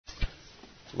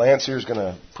Lance here is going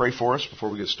to pray for us before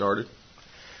we get started.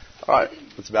 All right,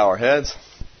 let's bow our heads.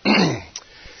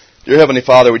 Dear Heavenly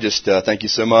Father, we just thank you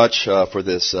so much for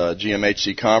this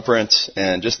GMHC conference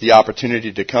and just the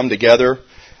opportunity to come together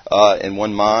in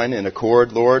one mind, in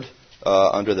accord, Lord,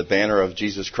 under the banner of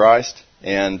Jesus Christ.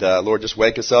 And Lord, just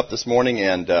wake us up this morning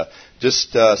and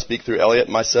just speak through Elliot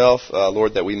and myself,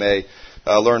 Lord, that we may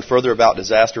learn further about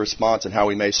disaster response and how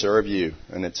we may serve you.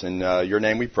 And it's in your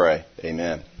name we pray.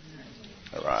 Amen.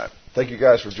 All right. Thank you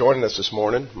guys for joining us this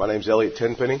morning. My name's Elliot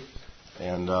Tenpenny,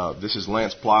 and this is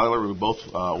Lance Plyler. We both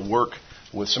work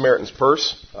with Samaritan's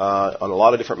Purse on a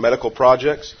lot of different medical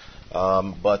projects,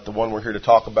 but the one we're here to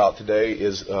talk about today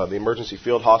is the Emergency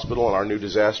Field Hospital and our new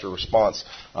disaster response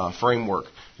framework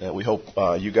that we hope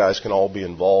you guys can all be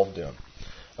involved in.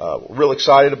 We're real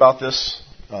excited about this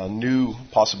new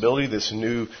possibility, this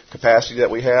new capacity that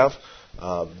we have.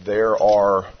 There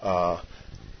are...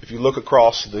 If you look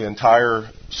across the entire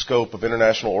scope of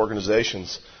international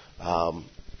organizations,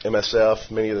 MSF,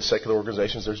 many of the secular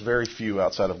organizations, there's very few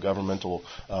outside of governmental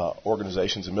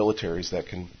organizations and militaries that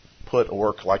can put a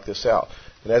work like this out.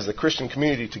 And as the Christian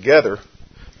community together,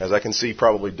 as I can see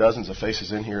probably dozens of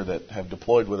faces in here that have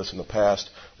deployed with us in the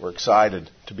past, we're excited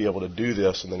to be able to do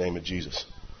this in the name of Jesus.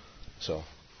 So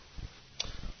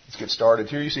let's get started.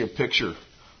 Here you see a picture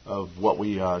of what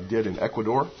we did in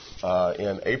Ecuador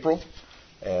in April.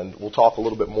 And we'll talk a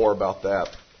little bit more about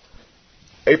that.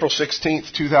 April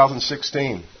 16th,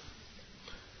 2016.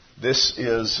 This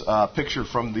is a picture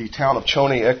from the town of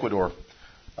Chone, Ecuador.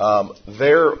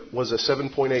 There was a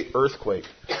 7.8 earthquake.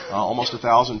 Almost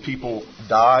 1,000 people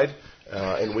died,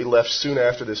 and we left soon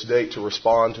after this date to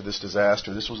respond to this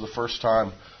disaster. This was the first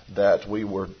time that we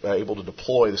were able to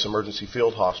deploy this emergency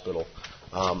field hospital.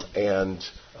 And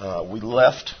we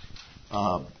left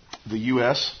the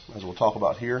U.S., as we'll talk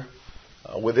about here,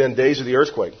 within days of the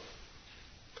earthquake.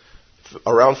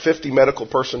 Around 50 medical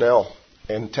personnel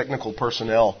and technical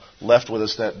personnel left with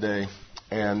us that day,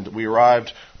 and we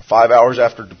arrived 5 hours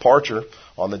after departure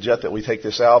on the jet that we take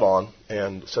this out on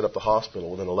and set up the hospital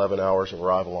within 11 hours of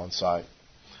arrival on site.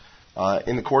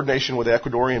 In the coordination with the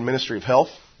Ecuadorian Ministry of Health,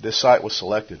 this site was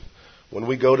selected. When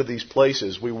we go to these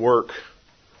places, we work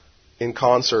in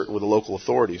concert with the local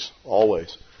authorities,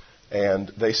 always. And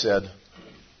they said,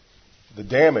 the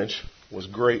damage was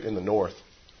great in the north.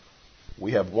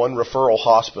 We have one referral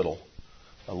hospital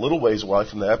a little ways away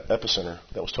from the epicenter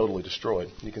that was totally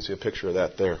destroyed. You can see a picture of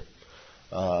that there.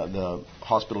 The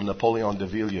hospital Napoleon de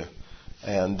Villa,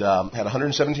 and had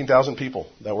 117,000 people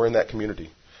that were in that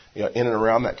community, in and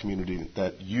around that community,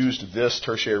 that used this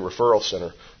tertiary referral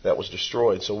center that was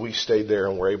destroyed. So we stayed there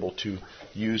and were able to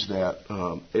use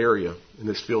that area in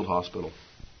this field hospital.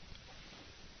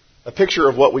 A picture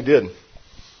of what we did.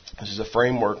 This is a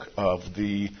framework of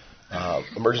the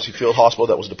emergency field hospital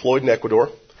that was deployed in Ecuador.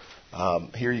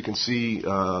 Here you can see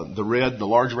the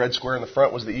large red square in the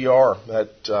front was the ER that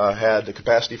had the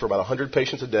capacity for about 100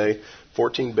 patients a day.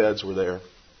 14 beds were there.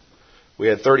 We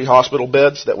had 30 hospital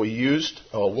beds that we used,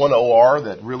 one OR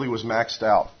that really was maxed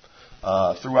out.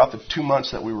 Throughout the 2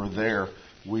 months that we were there,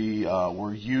 we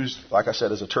were used, like I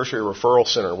said, as a tertiary referral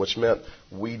center, which meant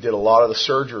we did a lot of the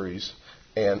surgeries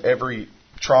and every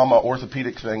trauma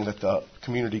orthopedic thing that the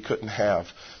community couldn't have.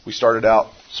 We started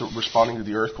out responding to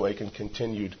the earthquake and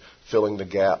continued filling the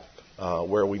gap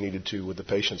where we needed to with the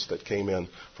patients that came in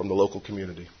from the local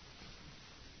community.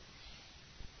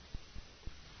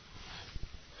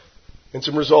 And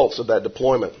some results of that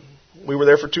deployment. We were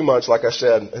there for 2 months, like I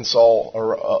said, and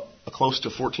saw close to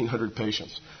 1,400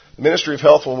 patients. The Ministry of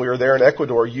Health, when we were there in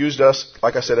Ecuador, used us,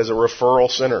 like I said, as a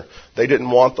referral center. They didn't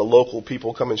want the local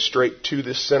people coming straight to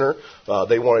this center.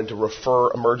 They wanted to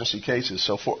refer emergency cases.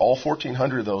 So for all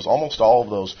 1,400 of those, almost all of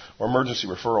those, were emergency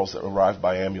referrals that arrived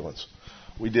by ambulance.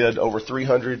 We did over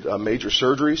 300 major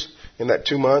surgeries in that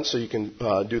 2 months, so you can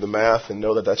do the math and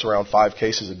know that that's around 5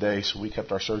 cases a day. So we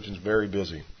kept our surgeons very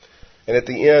busy. And at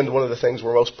the end, one of the things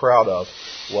we're most proud of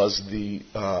was the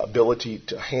ability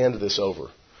to hand this over.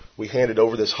 We handed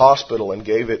over this hospital and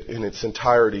gave it in its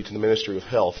entirety to the Ministry of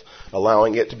Health,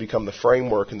 allowing it to become the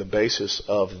framework and the basis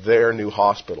of their new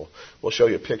hospital. We'll show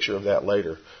you a picture of that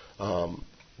later.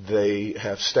 They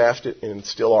have staffed it and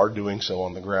still are doing so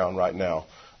on the ground right now,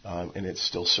 and it's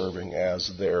still serving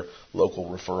as their local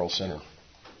referral center.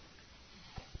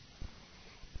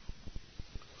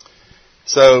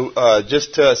 So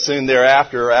just soon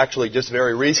thereafter, actually just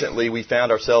very recently, we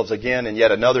found ourselves again in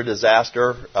yet another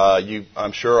disaster.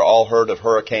 I'm sure all heard of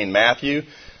Hurricane Matthew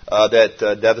that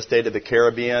devastated the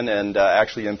Caribbean and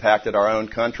actually impacted our own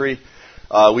country.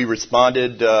 We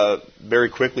responded very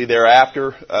quickly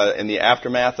thereafter in the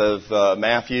aftermath of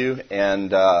Matthew,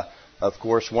 and of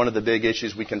course, one of the big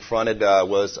issues we confronted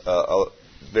was a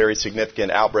very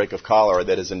significant outbreak of cholera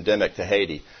that is endemic to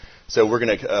Haiti. So we're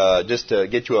going to, just to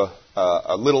get you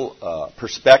a little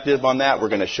perspective on that, we're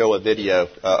going to show a video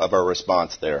of our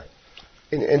response there.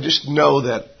 And just know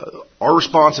that our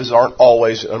responses aren't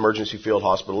always an emergency field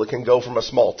hospital. It can go from a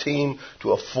small team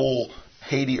to a full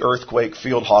Haiti earthquake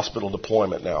field hospital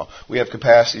deployment now. We have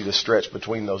capacity to stretch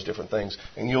between those different things.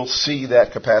 And you'll see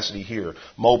that capacity here.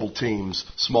 Mobile teams,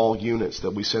 small units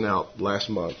that we sent out last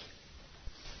month.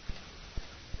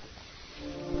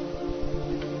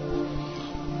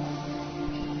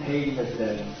 Haiti has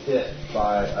been hit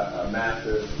by a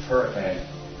massive hurricane,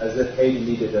 as if Haiti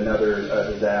needed another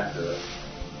disaster.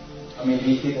 I mean,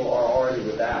 these people are already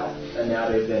without, and now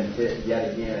they've been hit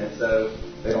yet again. And so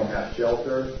they don't have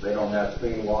shelter, they don't have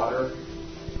clean water.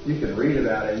 You can read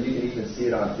about it, and you can even see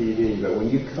it on TV, but when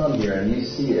you come here and you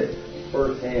see it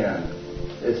firsthand,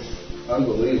 it's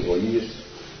unbelievable.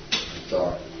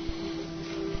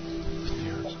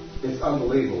 It's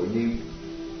unbelievable. You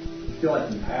feel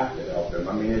like you have to help them.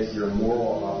 I mean, it's your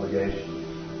moral obligation.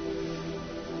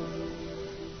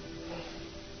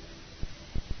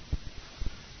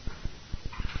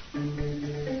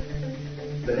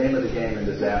 The name of the game in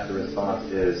disaster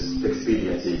response is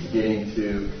expediency, getting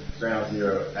to ground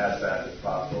zero as fast as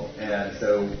possible. And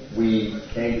so we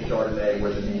came to Chardonnay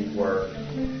where the needs were.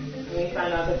 We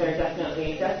found out that there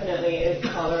definitely is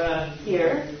cholera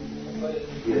here.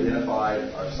 We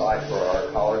identified our site for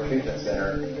our cholera treatment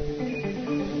center.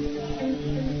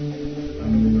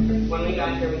 When we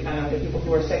got here, we found out that people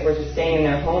who were sick were just staying in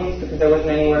their homes because there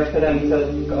wasn't anywhere for them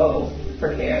to go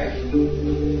for care.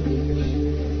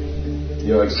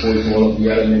 You're exposed to all of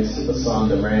the elements, the sun,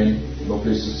 the rain, no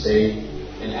place to stay.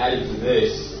 And added to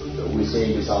this, we're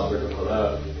seeing this outbreak of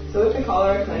cholera. So with the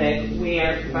cholera clinic, we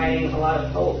are providing a lot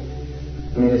of hope.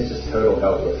 I mean, it's just total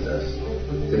helplessness.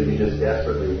 So you just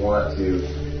desperately want to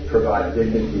provide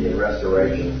dignity and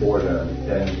restoration for them.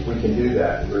 And we can do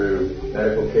that through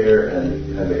medical care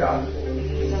and the gospel.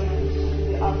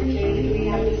 The opportunity we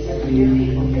have to serve your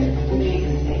people here in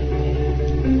Jesus' name.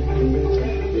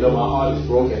 You know, my heart is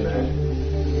broken, man.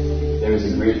 There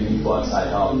is a great need for outside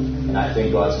help, and I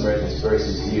think God's Samaritan's Purse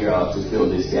is here to fill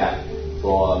this gap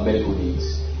for medical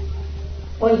needs.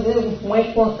 Moi,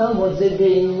 je content, bon Dieu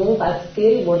bénit nous, parce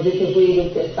que bon Dieu te voyait le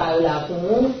test là pour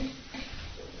nous.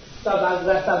 Ça va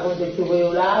grâce à bon Dieu te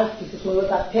voyait là, puis tout le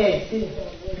monde a perdu.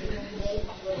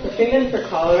 The treatment for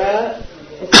cholera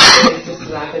is just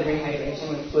rapid rehydration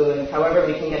with fluids. However,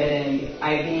 we can get it in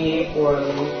IV or.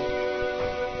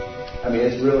 I mean,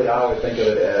 it's really, I always think of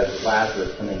it as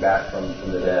Lazarus coming back from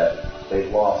the dead.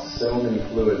 They've lost so many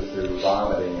fluids through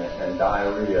vomiting and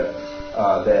diarrhea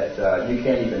that you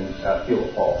can't even feel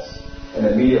a pulse. And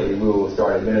immediately we will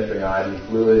start administering IV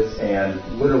fluids, and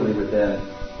literally within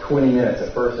 20 minutes,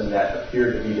 a person that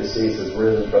appeared to be deceased has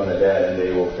risen from the dead, and they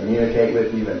will communicate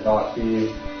with you and talk to you.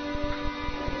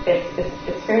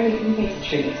 It's fairly easy to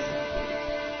treat.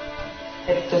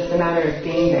 It's just a matter of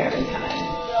being there in time.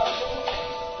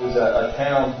 There's a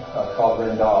town called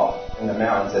Rendal in the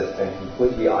mountains that's been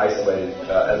completely isolated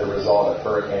as a result of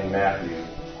Hurricane Matthew.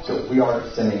 So we are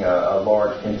sending a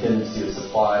large contingency of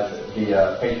supplies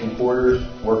via patron porters,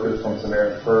 workers from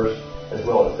Samaritan's Purse, as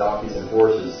well as donkeys and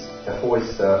horses to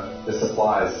hoist the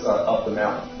supplies up the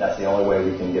mountain. That's the only way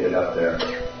we can get it up there.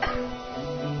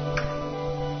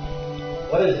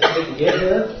 What does it take to get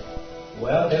here?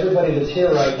 Well, everybody that's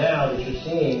here right now that you're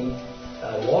seeing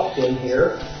walked in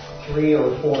here 3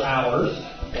 or 4 hours,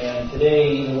 and today,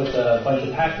 even with a bunch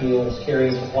of pack mules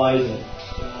carrying supplies in.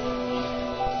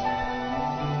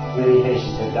 Many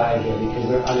patients have died here because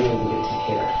they're unable to get to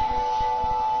care.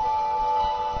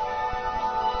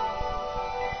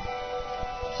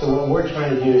 So what we're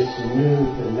trying to do is to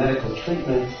move the medical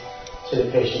treatment to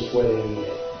the patients where they need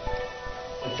it.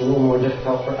 It's a little more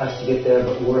difficult for us to get there,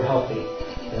 but we're healthy.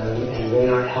 And they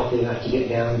aren't healthy enough to get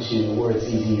down to where it's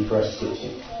easy for us to get to.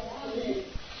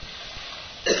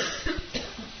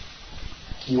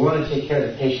 You want to take care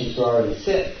of the patients who are already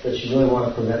sick, but you really want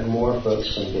to prevent more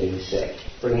folks from getting sick.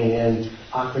 Bringing in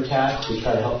Aquatat to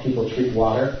try to help people treat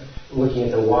water. Looking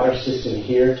at the water system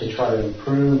here to try to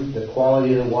improve the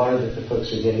quality of the water that the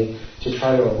folks are getting, to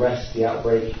try to arrest the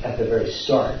outbreak at the very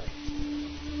start.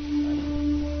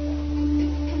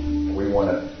 We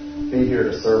want to be here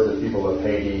to serve the people of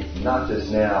Haiti, not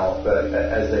just now, but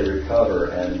as they recover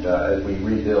and as we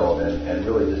rebuild and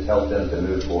really just help them to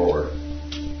move forward.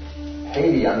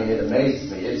 Haiti, I mean, it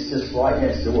amazes me. It's just right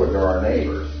next door. They're our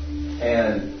neighbors.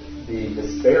 And the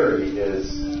disparity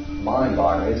is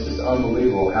mind-boggling. It's just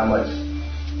unbelievable how much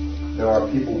there are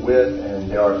people with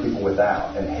and there are people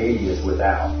without. And Haiti is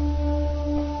without.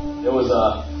 There was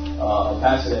a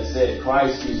pastor that said,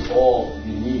 Christ is all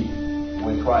you need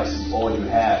when Christ is all you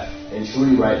have. And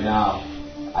truly right now,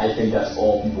 I think that's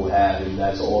all people have, and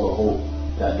that's all the hope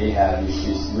that they have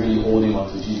is really holding on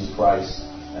to Jesus Christ.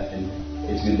 And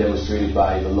it's been demonstrated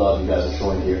by the love you guys are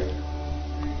showing here.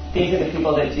 These are the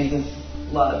people that Jesus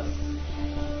loves.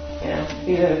 You know,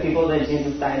 these are the people that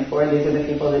Jesus died for. These are the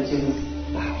people that Jesus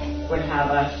would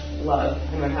have us love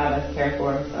and would have us care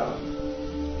for. So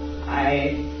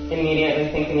I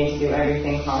immediately think we need to do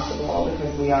everything possible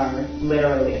because we are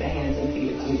literally the hands and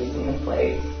feet of Jesus in this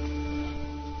place.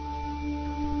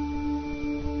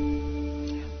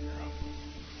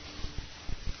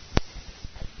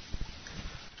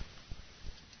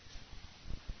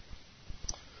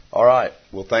 All right.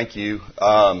 Well, thank you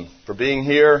for being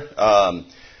here.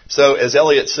 So, as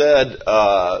Elliot said,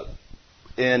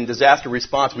 in disaster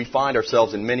response, we find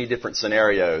ourselves in many different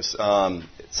scenarios.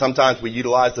 Sometimes we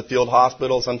utilize the field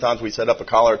hospital. Sometimes we set up a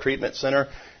cholera treatment center,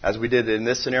 as we did in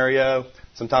this scenario.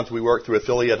 Sometimes we work through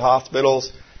affiliate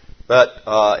hospitals.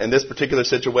 But in this particular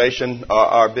situation,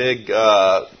 our big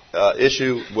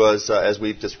issue was, as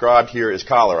we've described here, is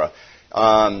cholera.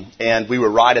 And we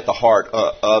were right at the heart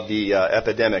of the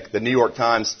epidemic. The New York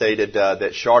Times stated that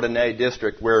Chardonnay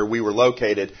district, where we were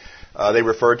located, they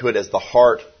referred to it as the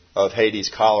heart of Haiti's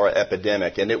cholera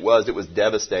epidemic. And it was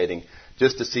devastating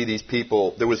just to see these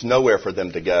people. There was nowhere for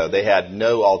them to go. They had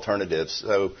no alternatives.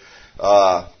 So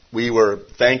we were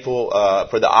thankful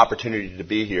for the opportunity to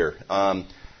be here.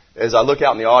 As I look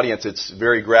out in the audience, it's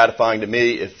very gratifying to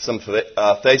me. If some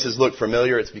faces look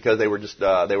familiar, it's because they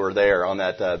were there on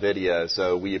that video.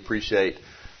 So we appreciate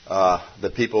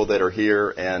the people that are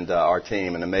here and our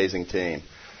team, an amazing team.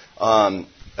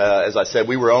 As I said,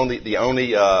 we were the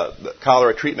only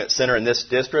cholera treatment center in this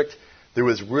district. There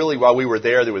was really, while we were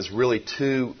there was really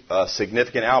two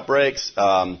significant outbreaks.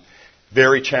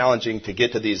 Very challenging to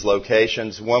get to these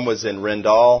locations. One was in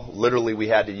Rendell. Literally, we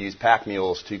had to use pack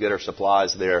mules to get our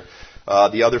supplies there.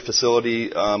 The other facility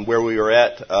where we were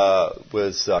at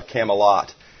was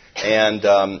Camelot. And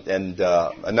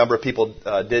a number of people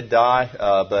did die,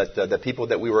 but the people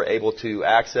that we were able to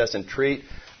access and treat,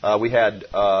 we had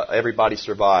everybody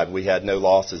survived. We had no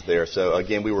losses there. So,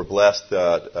 again, we were blessed,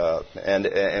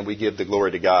 and we give the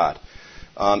glory to God.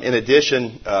 In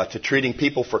addition to treating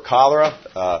people for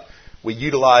cholera, we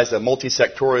utilized a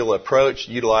multi-sectorial approach,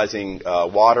 utilizing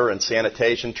water and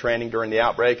sanitation training during the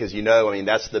outbreak. As you know, I mean,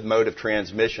 that's the mode of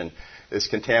transmission, is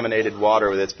contaminated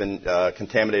water that's been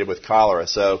contaminated with cholera.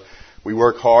 So we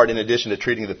work hard, in addition to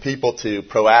treating the people, to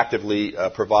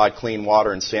proactively provide clean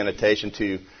water and sanitation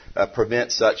to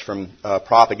prevent such from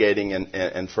propagating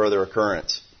and further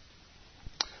occurrence.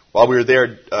 While we were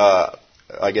there,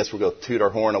 I guess we'll go toot our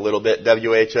horn a little bit.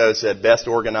 WHO said best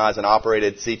organized and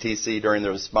operated CTC during the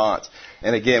response.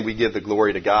 And again, we give the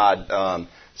glory to God.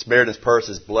 Samaritan's Purse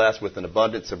is blessed with an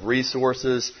abundance of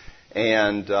resources,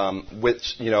 and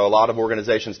which a lot of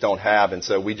organizations don't have. And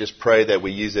so we just pray that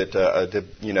we use it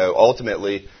to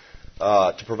ultimately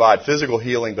to provide physical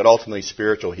healing, but ultimately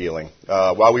spiritual healing.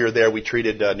 While we were there, we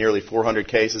treated nearly 400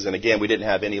 cases, and again, we didn't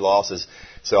have any losses.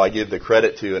 So I give the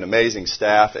credit to an amazing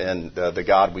staff and the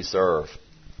God we serve.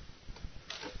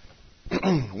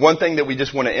 One thing that we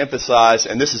just want to emphasize,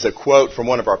 and this is a quote from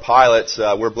one of our pilots,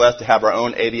 we're blessed to have our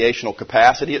own aviational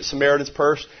capacity at Samaritan's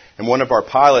Purse. And one of our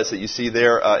pilots that you see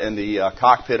there in the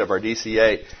cockpit of our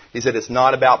DC-8, he said it's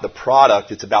not about the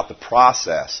product, it's about the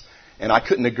process. And I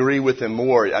couldn't agree with him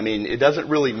more. I mean, it doesn't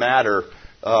really matter,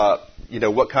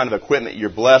 what kind of equipment you're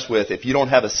blessed with. If you don't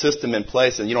have a system in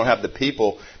place and you don't have the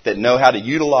people that know how to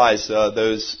utilize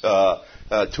those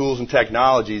tools and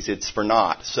technologies, it's for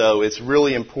naught. So it's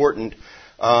really important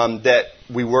that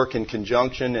we work in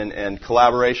conjunction and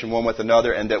collaboration one with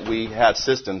another, and that we have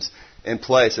systems in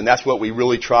place. And that's what we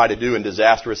really try to do in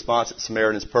disaster response at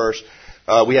Samaritan's Purse.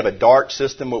 We have a DART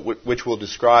system, which we'll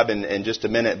describe in just a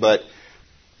minute, but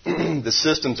the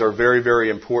systems are very, very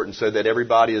important so that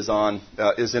everybody is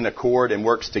in accord and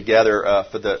works together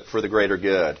for the greater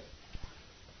good.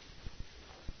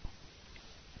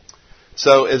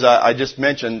 So, as I just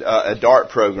mentioned, a DART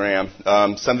program.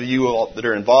 Some of you that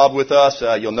are involved with us,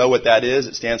 you'll know what that is.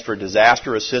 It stands for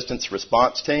Disaster Assistance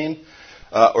Response Team,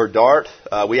 or DART.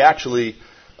 We actually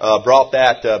brought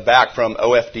that back from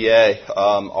OFDA.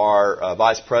 Our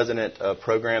Vice President of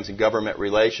Programs and Government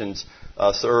Relations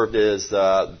served as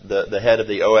the head of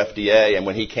the OFDA, and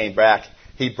when he came back,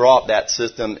 he brought that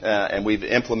system, and we've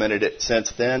implemented it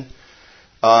since then.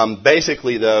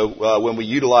 Basically, though, when we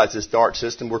utilize this DART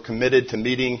system, we're committed to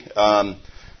meeting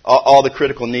all the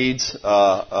critical needs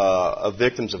of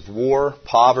victims of war,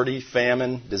 poverty,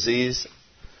 famine, disease,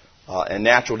 and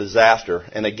natural disaster.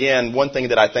 And again, one thing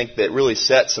that I think that really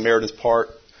sets Samaritan's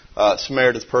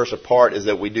Purse apart is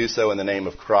that we do so in the name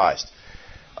of Christ.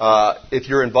 If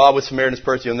you're involved with Samaritan's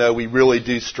Purse, you'll know we really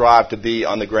do strive to be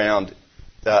on the ground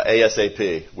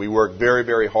ASAP. We work very,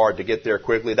 very hard to get there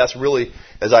quickly. That's really,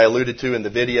 as I alluded to in the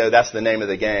video, that's the name of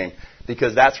the game,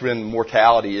 because that's when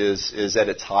mortality is at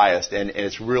its highest, and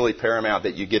it's really paramount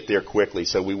that you get there quickly.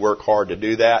 So we work hard to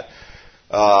do that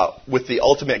with the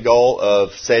ultimate goal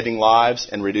of saving lives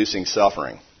and reducing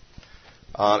suffering.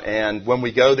 And when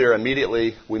we go there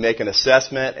immediately, we make an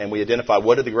assessment and we identify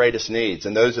what are the greatest needs,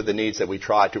 and those are the needs that we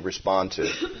try to respond to.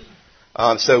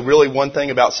 So really one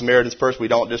thing about Samaritan's Purse, we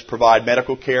don't just provide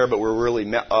medical care, but we're really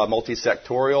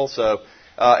multi-sectorial. So,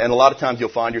 and a lot of times you'll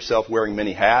find yourself wearing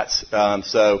many hats.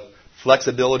 So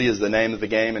flexibility is the name of the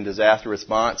game in disaster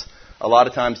response. A lot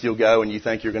of times you'll go and you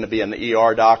think you're going to be an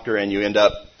ER doctor and you end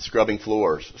up scrubbing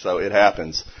floors. So it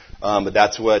happens. But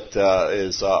that's what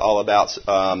is all about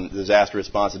disaster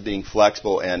response, is being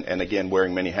flexible and again,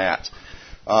 wearing many hats.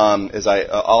 As I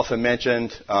often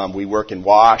mentioned, we work in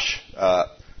WASH,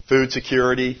 food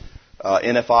security,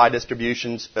 NFI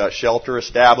distributions, shelter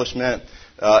establishment,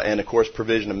 and of course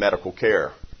provision of medical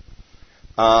care.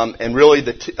 And really,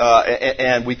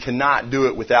 and we cannot do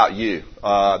it without you.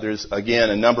 There's again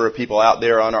a number of people out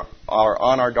there on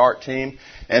our DART team,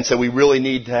 and so we really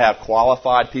need to have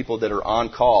qualified people that are on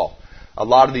call. A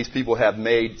lot of these people have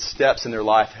made steps in their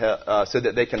life so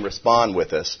that they can respond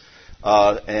with us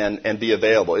and be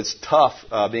available. It's tough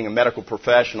being a medical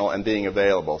professional and being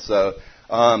available. So.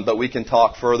 But we can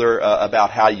talk further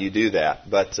about how you do that.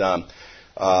 But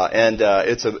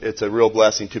it's a real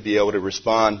blessing to be able to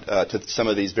respond to some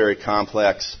of these very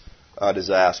complex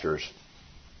disasters.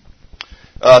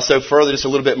 So further, just a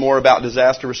little bit more about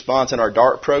disaster response in our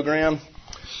DART program.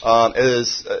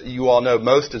 As you all know,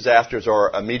 most disasters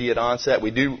are immediate onset.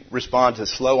 We do respond to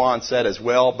slow onset as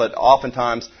well, but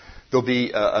oftentimes there'll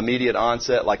be immediate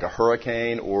onset, like a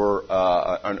hurricane or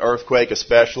an earthquake,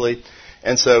 especially.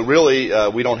 And so really,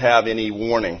 we don't have any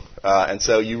warning. And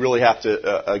so you really have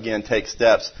to, again, take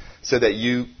steps so that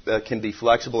you can be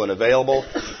flexible and available.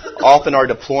 Often our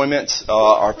deployments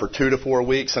are for 2 to 4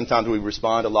 weeks. Sometimes we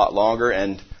respond a lot longer.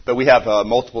 But we have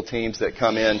multiple teams that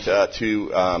come in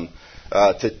to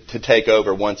take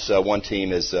over once one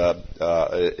team is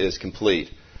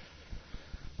complete.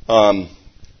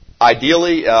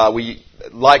 Ideally, we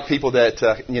like people that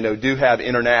do have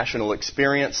international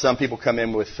experience. Some people come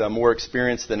in with more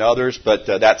experience than others, but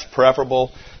that's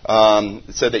preferable,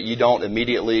 so that you don't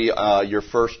immediately your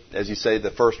first, as you say,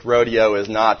 the first rodeo is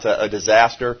not a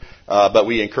disaster. But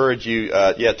we encourage you,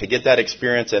 to get that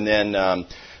experience, and then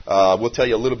we'll tell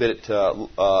you a little bit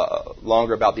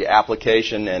longer about the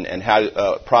application and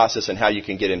how process and how you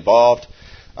can get involved.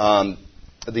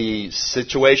 The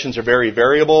situations are very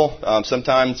variable.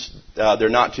 Sometimes they're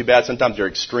not too bad. Sometimes they're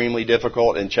extremely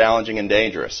difficult and challenging and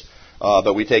dangerous.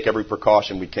 But we take every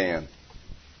precaution we can.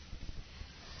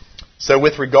 So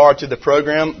with regard to the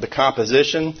program, the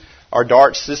composition, our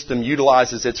DART system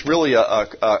utilizes, it's really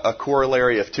a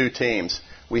corollary of 2 teams.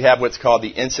 We have what's called the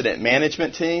Incident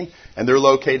Management Team, and they're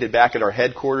located back at our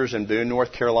headquarters in Boone,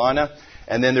 North Carolina.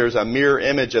 And then there's a mirror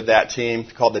image of that team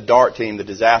called the DART team, the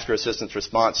Disaster Assistance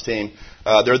Response Team.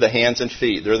 They're the hands and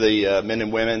feet. They're the men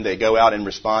and women. They go out and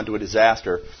respond to a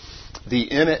disaster. The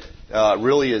IMIT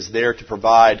really is there to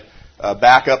provide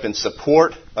backup and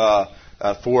support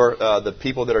for the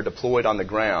people that are deployed on the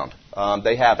ground.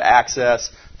 They have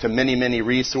access to many, many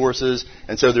resources,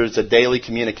 and so there's a daily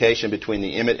communication between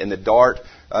the IMIT and the DART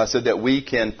so that we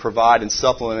can provide and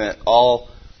supplement all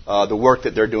the work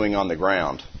that they're doing on the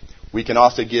ground. We can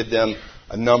also give them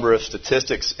a number of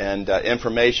statistics and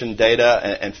information,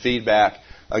 data, and feedback,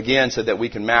 again, so that we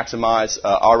can maximize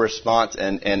our response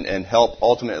and help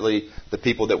ultimately the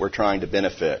people that we're trying to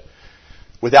benefit.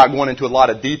 Without going into a lot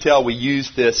of detail, we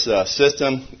use this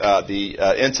system, the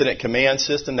Incident Command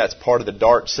System. That's part of the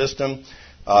DART system.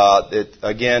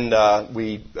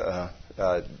 We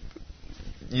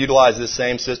utilize this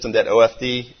same system that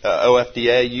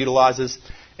OFDA utilizes.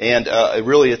 And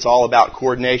really, it's all about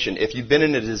coordination. If you've been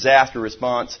in a disaster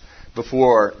response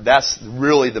before, that's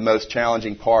really the most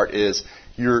challenging part. Is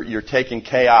you're taking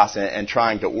chaos and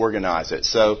trying to organize it.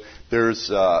 So there's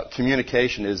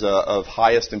communication is of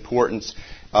highest importance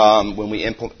when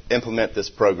we implement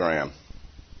this program.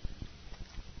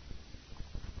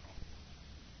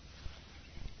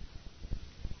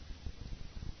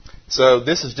 So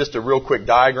this is just a real quick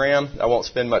diagram. I won't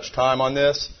spend much time on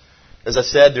this. As I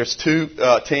said, there's 2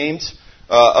 teams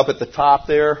up at the top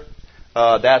there.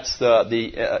 That's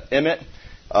the IMIT.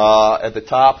 At the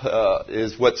top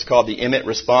is what's called the Emmett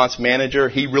Response Manager.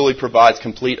 He really provides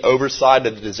complete oversight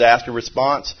of the disaster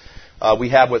response. We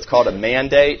have what's called a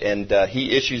mandate, and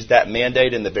he issues that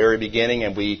mandate in the very beginning,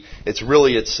 and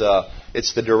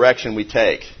it's the direction we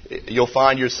take. You'll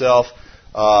find yourself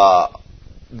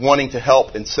wanting to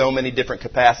help in so many different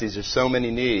capacities. There's so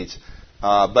many needs,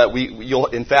 but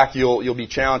you'll be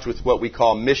challenged with what we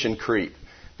call mission creep,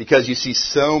 because you see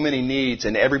so many needs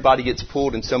and everybody gets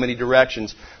pulled in so many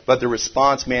directions. But the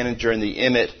response manager and the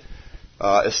Emmett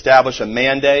establish a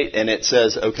mandate, and it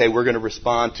says, okay, we're going to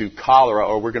respond to cholera,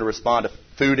 or we're going to respond to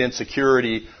food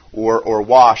insecurity, or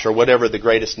WASH, or whatever the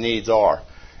greatest needs are.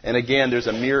 And again, there's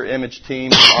a mirror image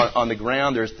team on the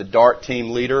ground. There's the DART team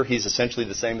leader. He's essentially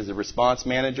the same as the response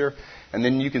manager. And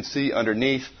then you can see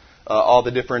underneath all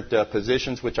the different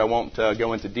positions, which I won't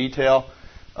go into detail.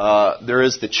 There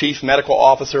is the chief medical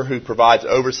officer, who provides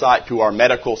oversight to our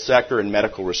medical sector and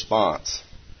medical response.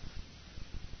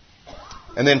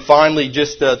 And then finally,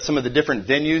 just some of the different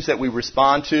venues that we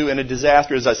respond to in a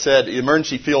disaster. As I said, the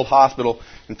emergency field hospital.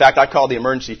 In fact, I call the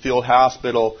emergency field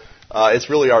hospital, it's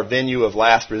really our venue of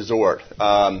last resort.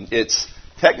 It's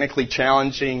technically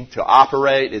challenging to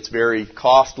operate. It's very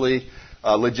costly.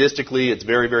 Logistically, it's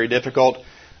very, very difficult.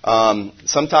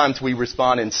 Sometimes we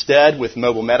respond instead with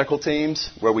mobile medical teams,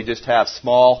 where we just have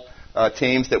small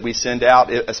teams that we send out,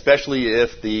 especially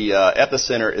if the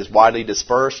epicenter is widely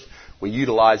dispersed. We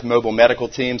utilize mobile medical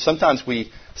teams. Sometimes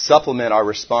we supplement our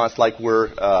response, like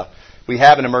we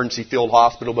have an emergency field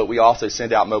hospital, but we also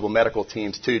send out mobile medical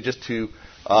teams too, just to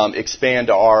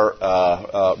expand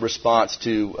our response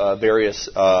to various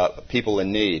people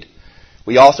in need.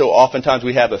 We also oftentimes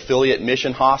we have affiliate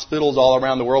mission hospitals all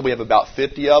around the world. We have about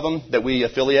 50 of them that we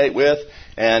affiliate with.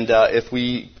 And if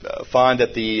we find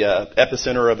that the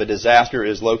epicenter of a disaster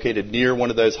is located near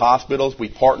one of those hospitals, we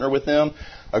partner with them.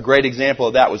 A great example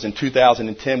of that was in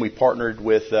 2010. We partnered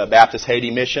with Baptist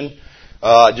Haiti Mission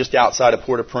just outside of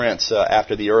Port-au-Prince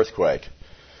after the earthquake.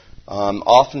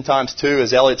 Oftentimes, too,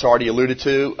 as Elliot's already alluded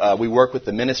to, we work with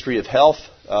the Ministry of Health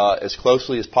as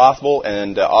closely as possible,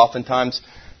 and oftentimes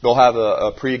they'll have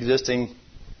a pre-existing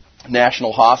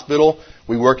national hospital.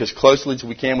 We work as closely as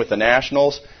we can with the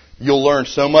nationals. You'll learn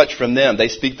so much from them. They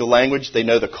speak the language. They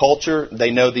know the culture.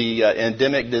 They know the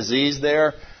endemic disease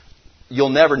there. You'll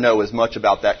never know as much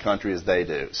about that country as they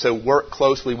do. So work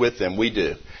closely with them. We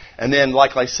do. And then,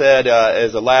 like I said,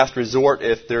 as a last resort,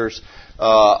 if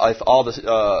all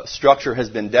the structure has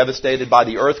been devastated by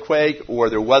the earthquake, or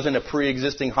there wasn't a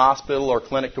pre-existing hospital or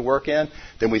clinic to work in,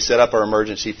 then we set up our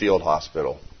emergency field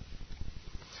hospital.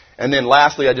 And then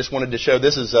lastly, I just wanted to show,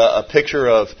 this is a picture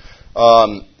of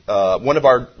one of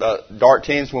our DART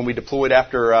teams when we deployed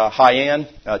after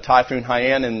Typhoon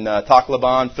Haiyan in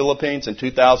Tacloban, Philippines in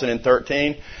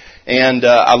 2013. And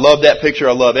I love that picture.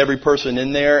 I love every person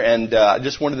in there. And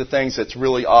just one of the things that's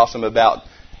really awesome about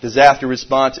disaster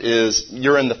response is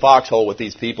you're in the foxhole with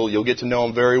these people. You'll get to know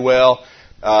them very well.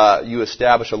 You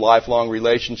establish a lifelong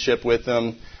relationship with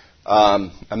them.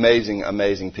 Amazing,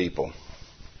 amazing people.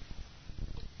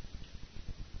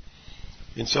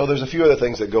 And so there's a few other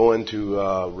things that go into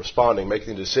responding,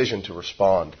 making the decision to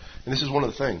respond. And this is one of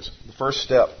the things. The first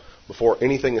step before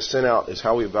anything is sent out is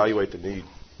how we evaluate the need.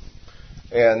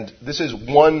 And this is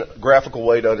one graphical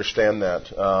way to understand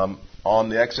that. On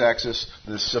the x-axis,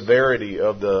 the severity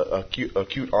of the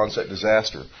acute onset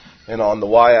disaster. And on the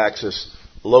y-axis,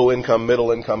 low-income,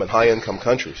 middle-income, and high-income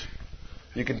countries.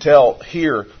 You can tell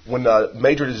here when a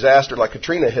major disaster like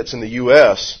Katrina hits in the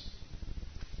U.S.,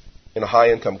 in a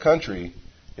high-income country,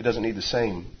 it doesn't need the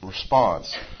same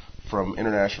response from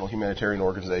international humanitarian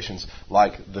organizations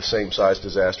like the same size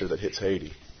disaster that hits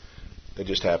Haiti. That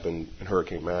just happened in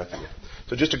Hurricane Matthew.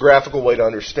 So just a graphical way to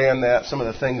understand that, some of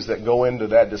the things that go into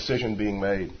that decision being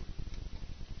made.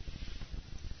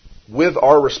 With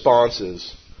our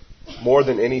responses, more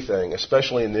than anything,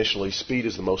 especially initially, speed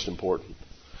is the most important.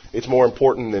 It's more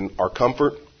important than our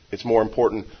comfort. It's more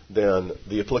important than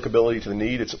the applicability to the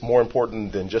need. It's more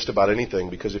important than just about anything,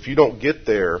 because if you don't get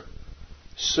there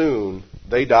soon,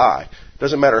 they die. It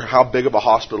doesn't matter how big of a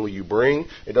hospital you bring.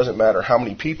 It doesn't matter how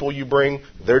many people you bring.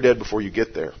 They're dead before you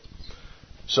get there.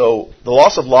 So the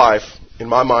loss of life, in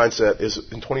my mindset,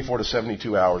 is in 24 to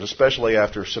 72 hours, especially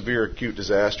after severe acute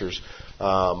disasters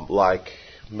like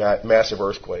massive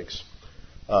earthquakes.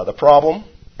 The problem,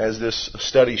 as this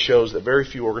study shows, that very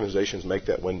few organizations make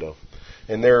that window.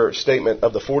 In their statement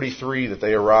of the 43 that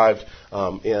they arrived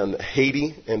in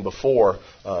Haiti and before,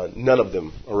 none of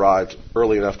them arrived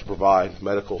early enough to provide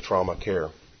medical trauma care.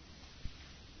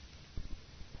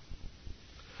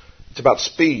 It's about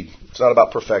speed. It's not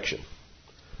about perfection.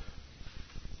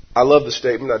 I love the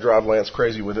statement. I drive Lance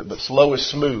crazy with it, but slow is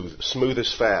smooth. Smooth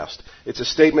is fast. It's a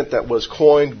statement that was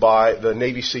coined by the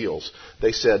Navy SEALs.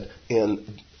 They said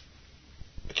in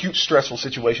acute stressful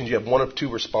situations, you have one of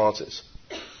two responses.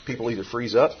 People either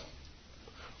freeze up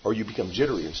or you become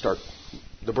jittery and start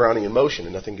the Browning in motion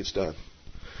and nothing gets done.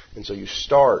 And so you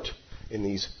start in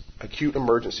these acute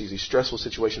emergencies, these stressful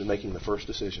situations, making the first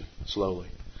decision slowly.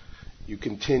 You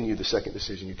continue the second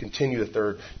decision. You continue the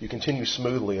third. You continue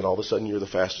smoothly, and all of a sudden you're the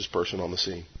fastest person on the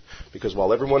scene. Because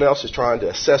while everyone else is trying to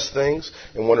assess things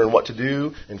and wondering what to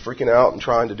do and freaking out and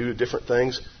trying to do different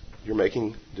things, you're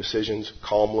making decisions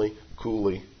calmly,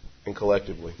 coolly, and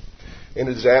collectively. In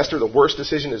a disaster, the worst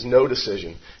decision is no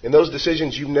decision. In those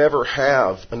decisions, you never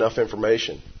have enough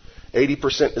information.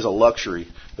 80% is a luxury,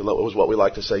 is what we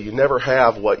like to say. You never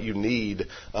have what you need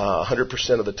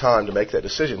 100% of the time to make that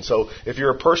decision. So if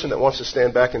you're a person that wants to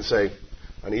stand back and say,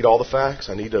 I need all the facts,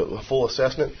 I need a full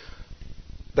assessment,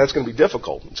 that's going to be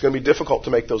difficult. It's going to be difficult to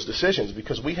make those decisions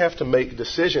because we have to make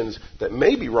decisions that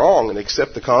may be wrong and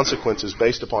accept the consequences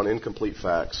based upon incomplete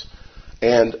facts.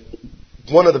 And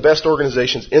one of the best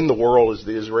organizations in the world is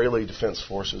the Israeli Defense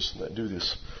Forces that do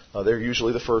this. They're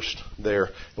usually the first there,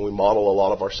 and we model a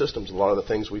lot of our systems, a lot of the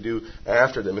things we do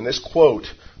after them. And this quote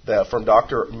from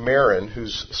Dr. Marin,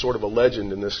 who's sort of a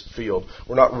legend in this field,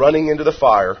 we're not running into the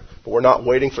fire, but we're not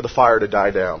waiting for the fire to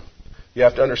die down. You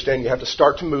have to understand you have to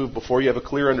start to move before you have a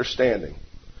clear understanding.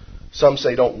 Some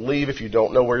say don't leave if you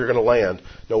don't know where you're going to land.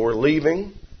 No, we're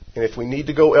leaving, and if we need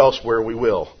to go elsewhere, we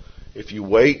will. If you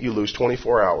wait, you lose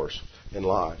 24 hours in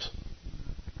lives.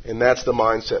 And that's the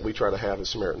mindset we try to have at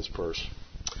Samaritan's Purse.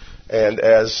 And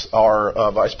as our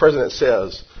Vice President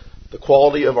says, the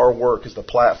quality of our work is the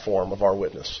platform of our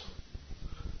witness.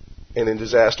 And in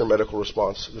disaster medical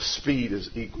response, the speed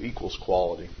equals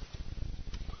quality.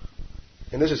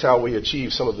 And this is how we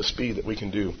achieve some of the speed that we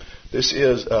can do. This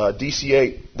is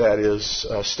DC-8 that is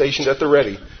stationed at the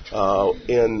ready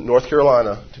in North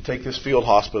Carolina to take this field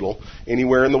hospital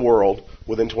anywhere in the world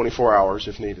within 24 hours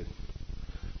if needed.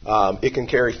 It can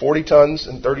carry 40 tons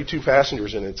and 32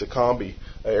 passengers in it. It's a combi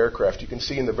aircraft. You can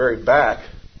see in the very back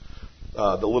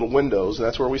the little windows, and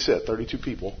that's where we sit, 32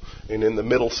 people. And in the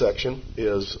middle section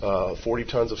is 40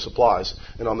 tons of supplies.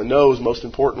 And on the nose, most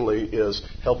importantly, is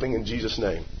helping in Jesus'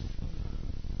 name.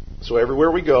 So everywhere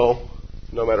we go,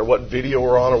 no matter what video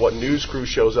we're on or what news crew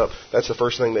shows up, that's the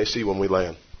first thing they see when we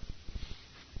land.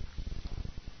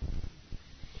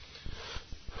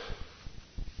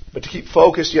 But to keep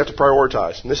focused, you have to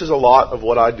prioritize. And this is a lot of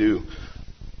what I do.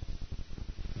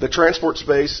 The transport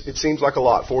space, it seems like a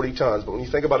lot, 40 tons. But when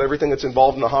you think about everything that's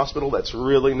involved in the hospital, that's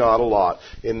really not a lot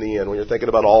in the end. When you're thinking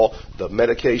about all the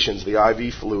medications, the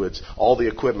IV fluids, all the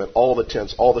equipment, all the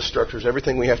tents, all the structures,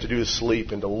 everything we have to do to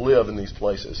sleep and to live in these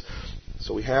places.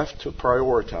 So we have to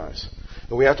prioritize.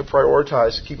 And we have to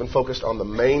prioritize keeping focused on the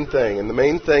main thing. And the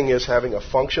main thing is having a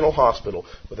functional hospital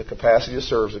with a capacity to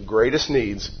serve the greatest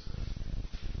needs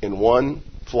in one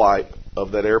flight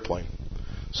of that airplane.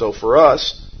 So for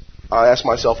us, I ask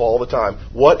myself all the time,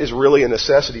 what is really a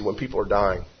necessity when people are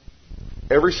dying?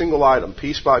 Every single item,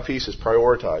 piece by piece, is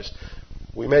prioritized.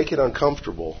 We make it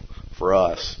uncomfortable for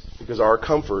us because our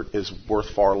comfort is worth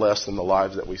far less than the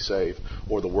lives that we save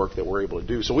or the work that we're able to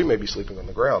do. So we may be sleeping on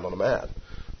the ground on a mat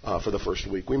for the first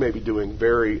week. We may be doing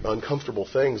very uncomfortable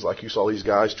things like you saw these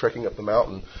guys trekking up the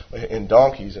mountain in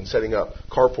donkeys and setting up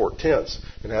carport tents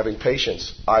and having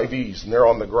patients, IVs, and they're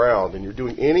on the ground. And you're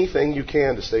doing anything you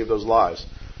can to save those lives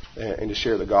and to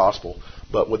share the gospel.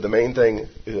 But with the main thing,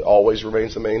 it always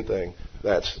remains the main thing.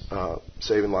 That's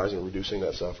saving lives and reducing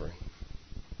that suffering.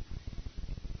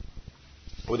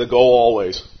 With a goal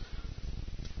always.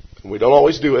 We don't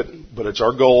always do it, but it's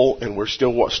our goal, and we're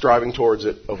still striving towards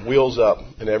it, of wheels up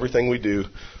in everything we do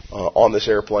on this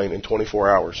airplane in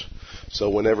 24 hours. So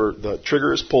whenever the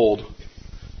trigger is pulled,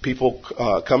 people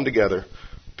come together.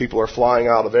 People are flying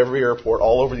out of every airport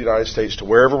all over the United States to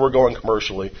wherever we're going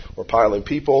commercially. We're piling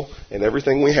people and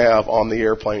everything we have on the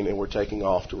airplane, and we're taking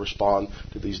off to respond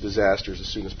to these disasters as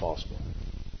soon as possible.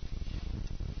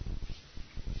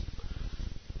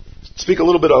 Speak a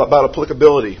little bit about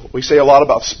applicability. We say a lot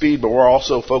about speed, but we're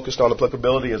also focused on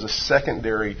applicability as a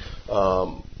secondary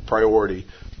priority.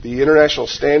 The international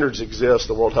standards exist.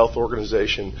 The World Health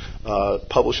Organization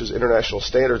publishes international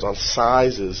standards on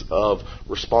sizes of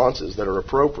responses that are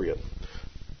appropriate.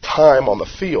 Time on the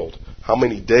field, how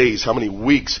many days, how many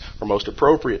weeks are most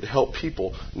appropriate to help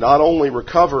people not only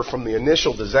recover from the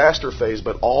initial disaster phase,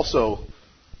 but also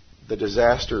the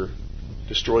disaster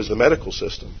destroys the medical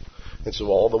system. And so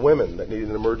all the women that need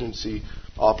an emergency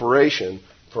operation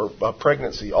for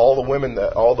pregnancy, all the women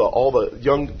all the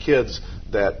young kids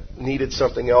that needed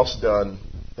something else done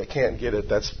they can't get it,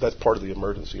 that's part of the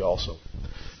emergency also.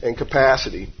 And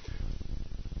capacity.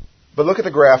 But look at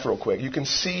the graph real quick. You can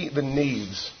see the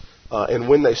needs and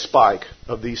when they spike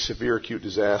of these severe acute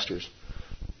disasters.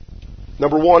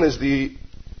 Number one is the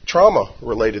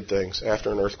trauma-related things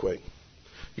after an earthquake.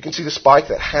 You can see the spike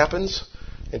that happens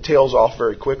and tails off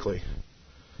very quickly.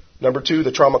 Number two,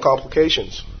 the trauma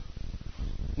complications.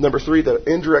 Number three, the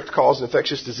indirect cause of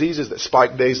infectious diseases that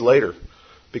spike days later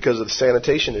because of the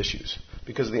sanitation issues,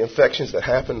 because of the infections that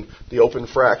happen, the open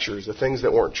fractures, the things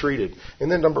that weren't treated.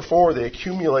 And then number four, the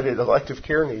accumulated elective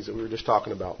care needs that we were just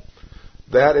talking about.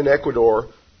 That in Ecuador,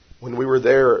 when we were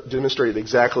there, demonstrated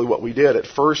exactly what we did. At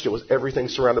first, it was everything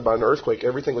surrounded by an earthquake.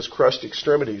 Everything was crushed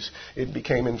extremities. It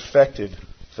became infected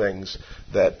things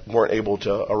that weren't able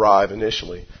to arrive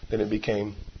initially. Then it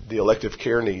became the elective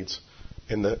care needs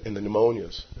and the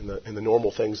pneumonias and the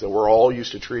normal things that we're all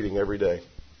used to treating every day.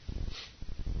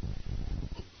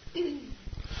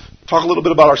 Talk a little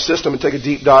bit about our system and take a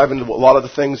deep dive into a lot of the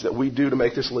things that we do to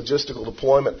make this logistical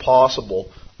deployment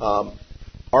possible.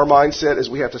 Our mindset is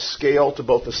we have to scale to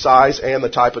both the size and the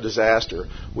type of disaster.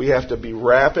 We have to be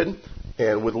rapid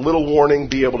and with little warning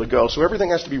be able to go. So everything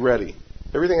has to be ready.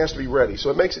 Everything has to be ready. So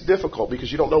it makes it difficult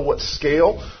because you don't know what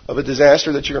scale of a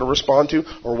disaster that you're going to respond to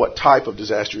or what type of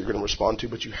disaster you're going to respond to,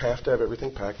 but you have to have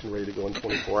everything packed and ready to go in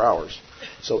 24 hours.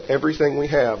 So everything we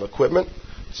have, equipment,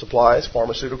 supplies,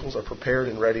 pharmaceuticals, are prepared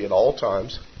and ready at all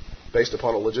times based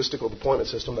upon a logistical deployment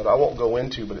system that I won't go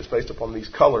into, but it's based upon these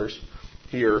colors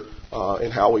here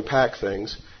in how we pack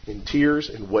things in tiers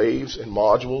and waves and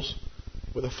modules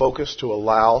with a focus to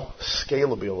allow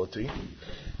scalability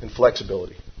and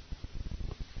flexibility.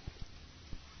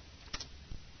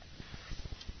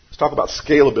 Let's talk about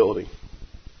scalability.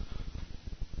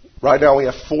 Right now we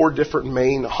have 4 different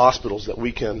main hospitals that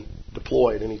we can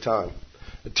deploy at any time.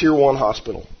 A Tier 1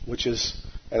 hospital, which is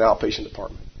an outpatient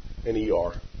department, an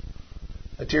ER.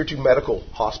 A Tier 2 medical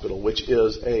hospital, which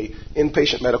is a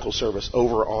inpatient medical service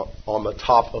over on the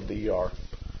top of the ER.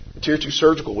 A Tier 2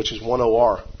 surgical, which is 1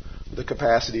 OR, with a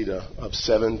capacity of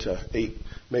 7 to 8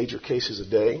 major cases a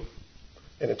day.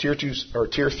 And a Tier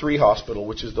 3 hospital,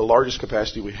 which is the largest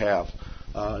capacity we have,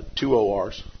 2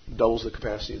 ORs, doubles the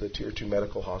capacity of the Tier 2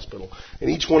 medical hospital. And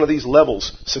each one of these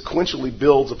levels sequentially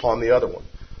builds upon the other one.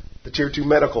 The Tier 2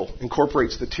 medical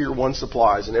incorporates the Tier 1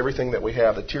 supplies and everything that we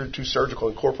have. The Tier 2 surgical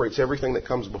incorporates everything that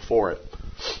comes before it.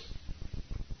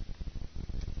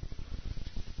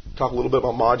 Talk a little bit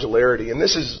about modularity. And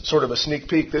this is sort of a sneak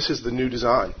peek. This is the new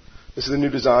design. This is the new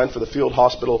design for the field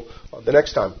hospital the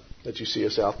next time that you see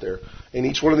us out there. And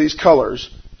each one of these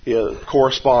colors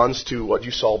corresponds to what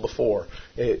you saw before.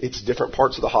 It's different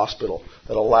parts of the hospital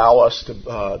that allow us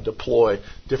to deploy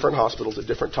different hospitals at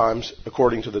different times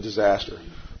according to the disaster.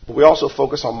 But we also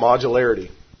focus on modularity.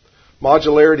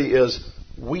 Modularity is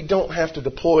we don't have to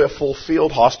deploy a full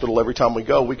field hospital every time we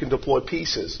go. We can deploy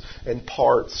pieces and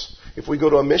parts. If we go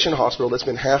to a mission hospital that's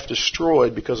been half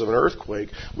destroyed because of an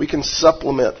earthquake, we can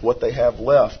supplement what they have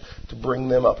left to bring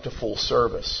them up to full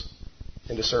service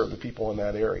and to serve the people in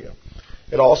that area.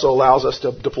 It also allows us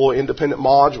to deploy independent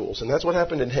modules, and that's what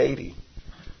happened in Haiti.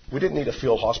 We didn't need a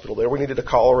field hospital there. We needed a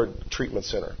cholera treatment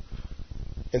center.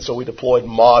 And so we deployed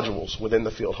modules within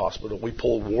the field hospital. We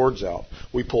pulled wards out.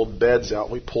 We pulled beds out.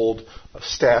 We pulled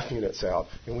staff units out.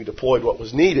 And we deployed what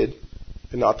was needed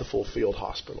and not the full field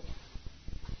hospital.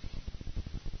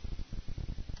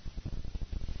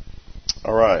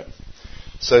 All right.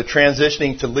 So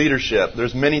transitioning to leadership,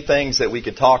 there's many things that we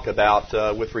could talk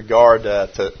about with regard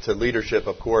to leadership,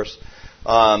 of course.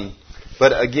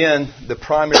 But again, the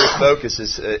primary focus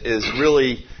is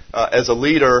really as a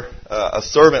leader, a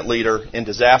servant leader in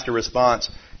disaster response.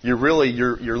 You're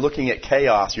looking at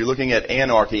chaos, you're looking at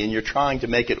anarchy, and you're trying to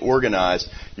make it organized.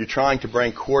 You're trying to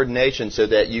bring coordination so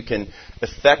that you can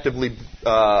effectively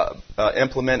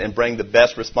implement and bring the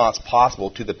best response possible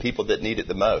to the people that need it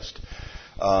the most.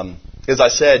 As I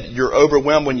said, you're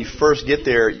overwhelmed when you first get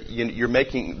there.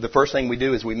 The first thing we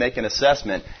do is we make an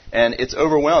assessment, and it's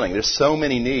overwhelming. There's so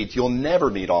many needs. You'll never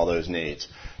meet all those needs.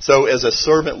 So as a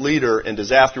servant leader in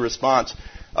disaster response,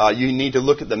 you need to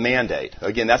look at the mandate.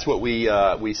 Again, that's what we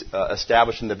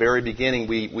established in the very beginning.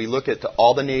 We look at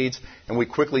all the needs, and we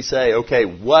quickly say, okay,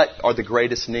 what are the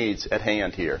greatest needs at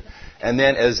hand here? And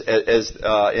then as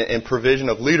in provision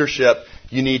of leadership,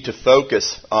 you need to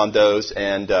focus on those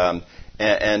and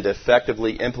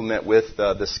effectively implement with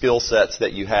the skill sets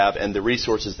that you have and the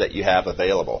resources that you have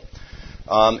available.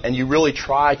 And you really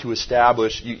try to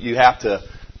establish, you have to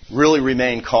really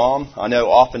remain calm. I know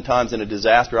oftentimes in a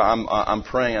disaster, I'm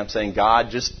praying, I'm saying, God,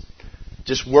 just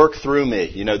work through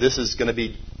me. This is going to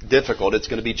be difficult. It's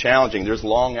going to be challenging. There's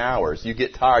long hours. You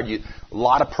get tired. A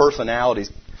lot of personalities.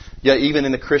 Yeah, even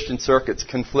in the Christian circuits,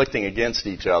 conflicting against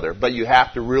each other. But you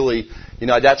have to really,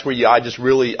 that's where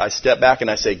I step back and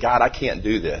I say, God, I can't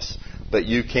do this, but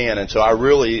you can. And so I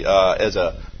really, as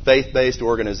a faith-based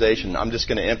organization, I'm just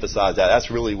going to emphasize that.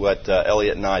 That's really what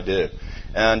Elliot and I do.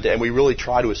 And we really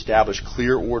try to establish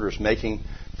clear orders,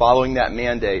 following that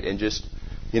mandate, and just,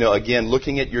 again,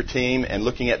 looking at your team and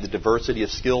looking at the diversity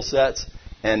of skill sets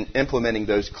and implementing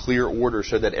those clear orders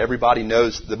so that everybody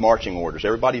knows the marching orders.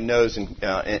 Everybody knows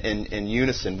in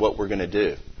unison what we're going to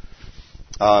do.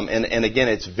 And again,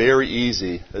 it's very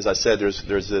easy. As I said, there's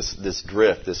this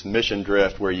drift, this mission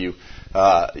drift, where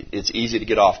it's easy to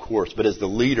get off course. But as the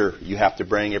leader, you have to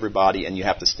bring everybody, and you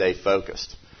have to stay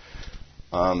focused.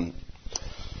 You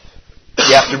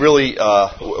have to really.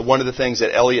 One of the things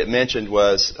that Elliot mentioned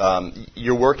was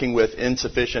you're working with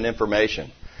insufficient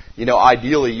information.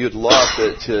 Ideally, you'd love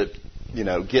to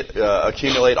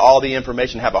accumulate all the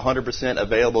information, have 100%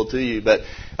 available to you. But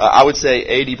I would say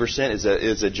 80%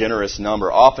 is a generous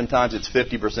number. Oftentimes, it's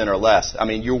 50% or less. I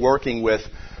mean, you're working with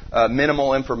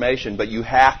minimal information, but you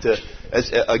have to,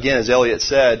 as Elliot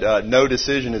said, no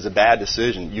decision is a bad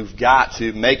decision. You've got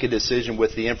to make a decision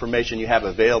with the information you have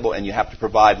available, and you have to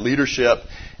provide leadership,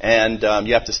 and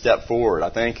you have to step forward.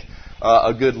 I think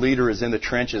a good leader is in the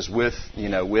trenches with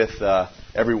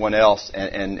everyone else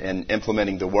and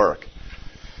implementing the work.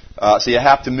 So you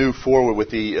have to move forward with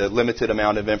the limited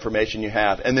amount of information you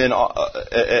have. And then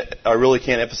I really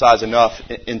can't emphasize enough,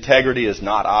 integrity is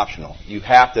not optional. You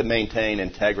have to maintain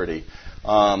integrity.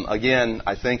 Again,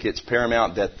 I think it's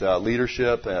paramount that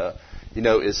leadership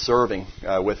is serving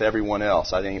with everyone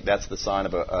else. I think that's the sign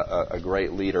of a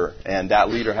great leader. And that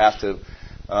leader has to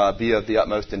be of the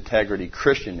utmost integrity,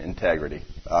 Christian integrity.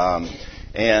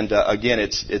 And again,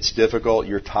 it's difficult.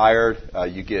 You're tired.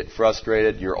 You get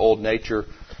frustrated. Your old nature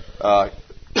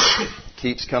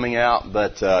keeps coming out,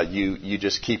 but you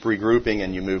just keep regrouping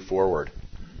and you move forward.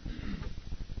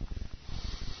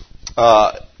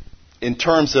 In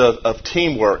terms of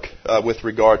teamwork, with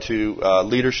regard to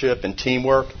leadership and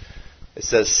teamwork, it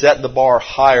says set the bar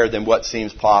higher than what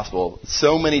seems possible.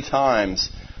 So many times,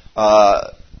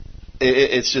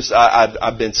 it's just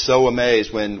I've been so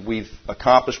amazed when we've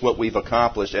accomplished what we've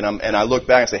accomplished, and I look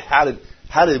back and say,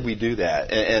 how did we do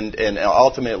that? And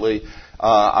ultimately,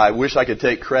 I wish I could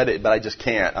take credit, but I just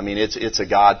can't. I mean, it's a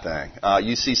God thing.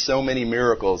 You see so many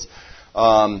miracles.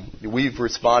 We've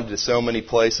responded to so many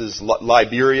places,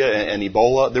 Liberia and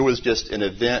Ebola. There was just an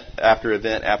event after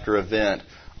event after event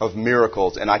of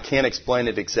miracles, and I can't explain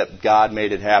it except God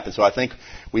made it happen. So I think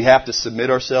we have to submit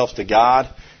ourselves to God,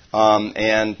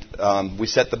 and we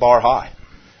set the bar high.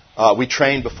 We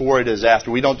train before a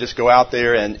disaster. We don't just go out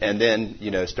there and then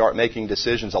start making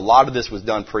decisions. A lot of this was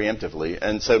done preemptively,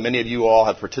 and so many of you all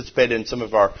have participated in some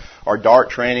of our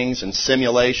DART trainings and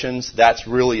simulations. That's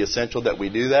really essential that we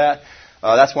do that.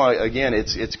 That's why, again,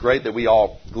 it's great that we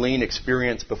all glean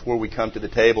experience before we come to the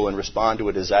table and respond to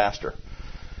a disaster.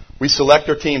 We select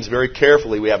our teams very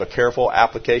carefully. We have a careful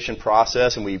application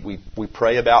process, and we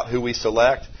pray about who we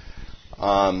select.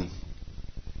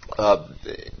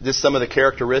 Just some of the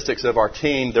characteristics of our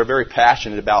team. They're very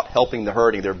passionate about helping the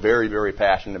hurting. They're very, very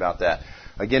passionate about that.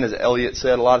 Again, as Elliot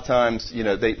said, a lot of times,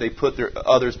 they put their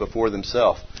others before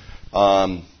themselves.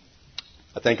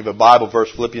 I think of a Bible verse,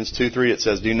 Philippians 2:3. It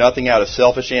says, "Do nothing out of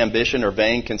selfish ambition or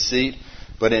vain conceit,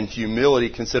 but in humility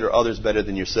consider others better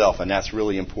than yourself." And that's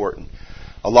really important.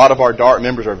 A lot of our DART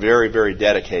members are very, very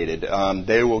dedicated.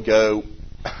 They will go...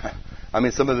 I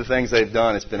mean, some of the things they've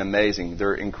done, it's been amazing.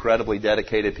 They're incredibly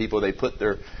dedicated people. They put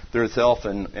their self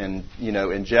in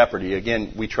jeopardy.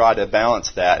 Again, we try to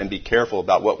balance that and be careful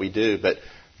about what we do, but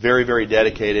very, very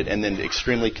dedicated, and then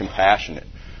extremely compassionate.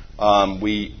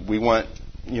 We want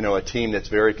a team that's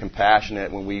very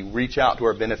compassionate. When we reach out to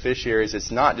our beneficiaries,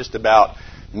 it's not just about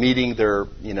meeting their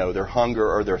hunger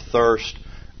or their thirst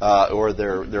or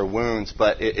their wounds,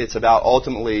 but it's about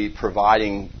ultimately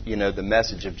providing the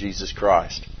message of Jesus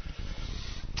Christ.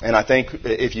 And I think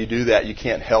if you do that, you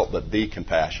can't help but be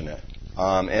compassionate.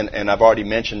 And I've already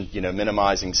mentioned,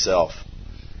 minimizing self.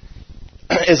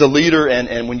 As a leader,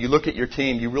 and when you look at your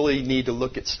team, you really need to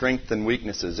look at strengths and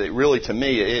weaknesses. It really, to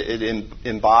me, it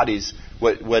embodies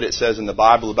what it says in the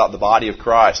Bible about the body of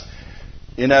Christ.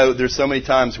 There's so many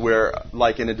times where,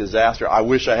 like in a disaster, I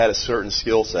wish I had a certain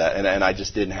skill set, and I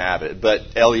just didn't have it. But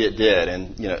Elliot did,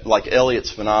 and like Elliot's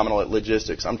phenomenal at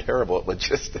logistics. I'm terrible at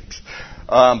logistics.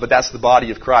 But that's the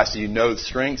body of Christ. So you know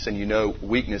strengths and you know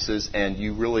weaknesses, and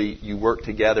you work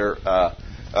together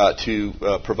to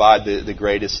provide the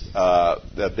greatest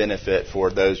benefit for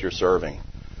those you're serving.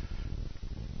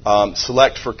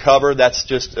 Select for cover. That's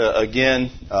just,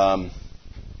 again,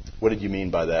 what did you mean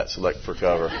by that, select for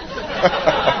cover?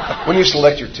 When you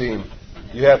select your team,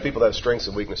 you have people that have strengths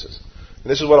and weaknesses. And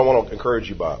this is what I want to encourage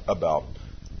you about.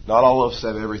 Not all of us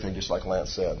have everything, just like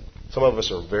Lance said. Some of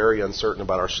us are very uncertain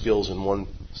about our skills in one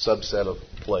subset of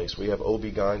place. We have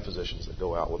OB-GYN physicians that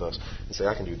go out with us and say,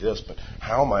 I can do this, but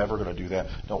how am I ever going to do that?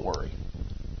 Don't worry.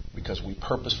 Because we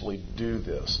purposefully do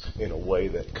this in a way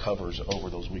that covers over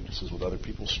those weaknesses with other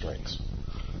people's strengths.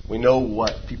 We know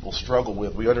what people struggle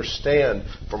with. We understand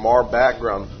from our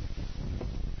background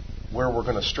where we're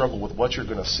going to struggle with what you're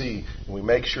going to see, and we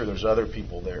make sure there's other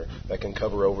people there that can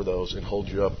cover over those and hold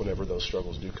you up whenever those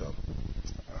struggles do come.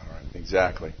 All right,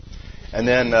 exactly. And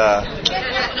then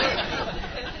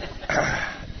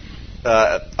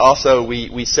also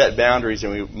we set boundaries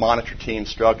and we monitor team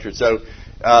structure. So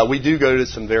we do go to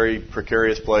some very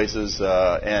precarious places,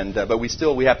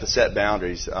 but we have to set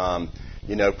boundaries.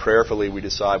 Prayerfully we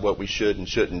decide what we should and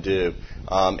shouldn't do.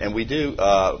 And we do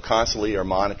constantly are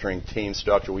monitoring team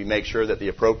structure. We make sure that the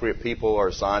appropriate people are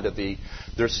assigned to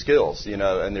their skills,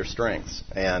 and their strengths.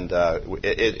 And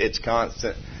it's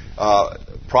constant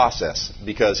process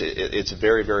because it's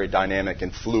very, very dynamic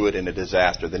and fluid in a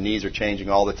disaster. The needs are changing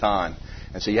all the time.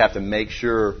 And so you have to make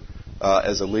sure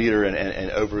as a leader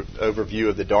and overview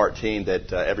of the DART team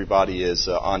that everybody is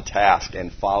on task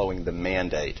and following the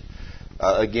mandate.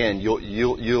 Again,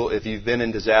 you'll if you've been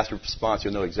in disaster response,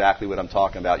 you'll know exactly what I'm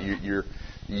talking about.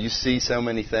 You see so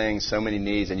many things, so many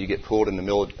needs, and you get pulled in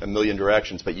a million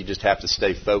directions, but you just have to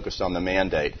stay focused on the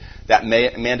mandate. That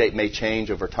mandate may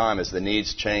change over time as the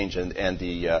needs change and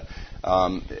the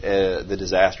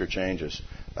disaster changes.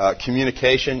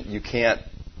 Communication, you can't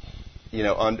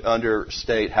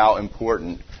understate how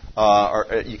important,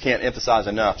 or you can't emphasize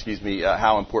enough,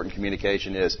 how important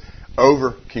communication is.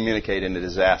 Over-communicate in a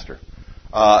disaster.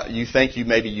 You think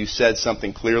you said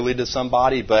something clearly to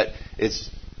somebody, but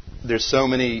there's so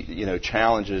many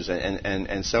challenges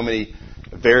and so many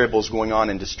variables going on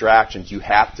and distractions. You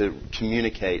have to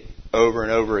communicate over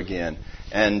and over again,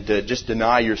 and just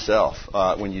deny yourself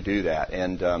when you do that,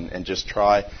 and just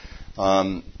try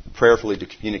prayerfully to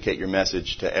communicate your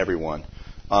message to everyone.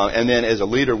 And then as a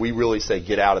leader, we really say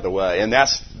get out of the way, and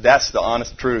that's the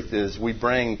honest truth. Is we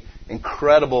bring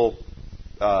incredibly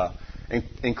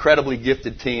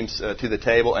gifted teams to the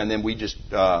table, and then we just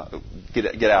get out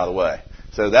of the way.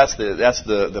 So that's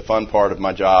the fun part of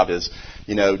my job is,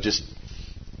 just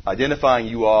identifying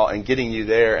you all and getting you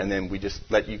there, and then we just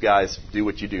let you guys do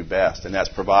what you do best, and that's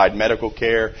provide medical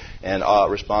care and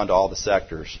respond to all the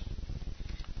sectors.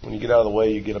 When you get out of the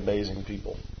way, you get amazing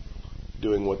people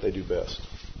doing what they do best.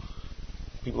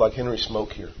 People like Henry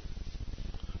Smoke here,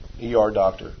 ER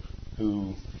doctor,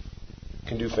 who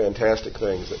can do fantastic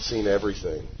things, that's seen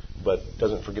everything, but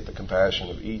doesn't forget the compassion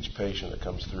of each patient that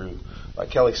comes through. Like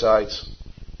Kelly Seitz,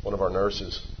 one of our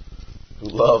nurses, who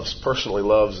personally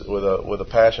loves with a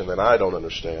passion that I don't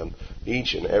understand,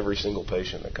 each and every single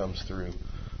patient that comes through.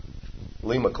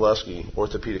 Lee McCluskey,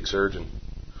 orthopedic surgeon,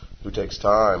 who takes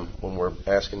time when we're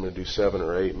asking him to do 7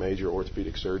 or 8 major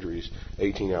orthopedic surgeries,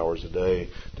 18 hours a day,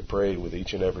 to pray with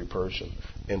each and every person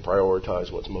and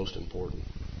prioritize what's most important.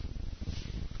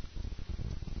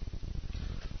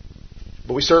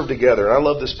 But we serve together, and I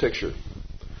love this picture.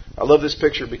 I love this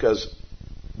picture because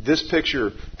this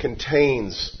picture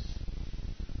contains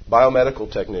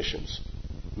biomedical technicians,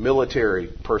 military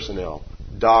personnel,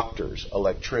 doctors,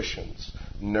 electricians,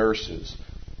 nurses,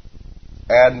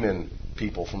 admin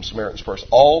people from Samaritan's Purse,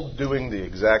 all doing the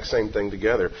exact same thing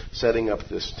together, setting up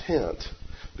this tent,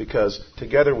 because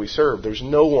together we serve. There's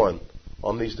no one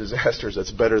on these disasters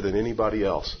that's better than anybody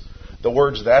else. The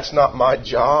words, "that's not my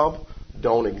job,"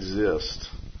 don't exist.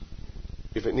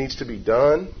 If it needs to be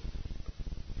done,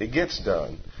 it gets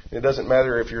done. It doesn't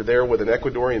matter if you're there with an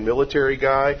Ecuadorian military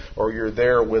guy or you're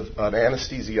there with an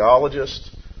anesthesiologist,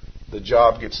 the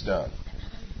job gets done.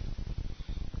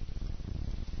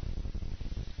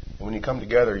 And when you come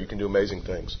together, you can do amazing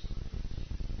things.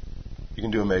 You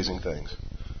can do amazing things.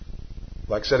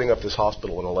 Like setting up this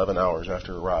hospital in 11 hours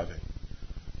after arriving,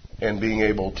 and being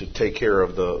able to take care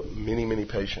of the many, many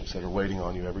patients that are waiting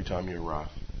on you every time you arrive.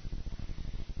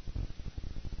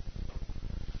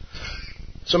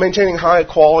 So maintaining high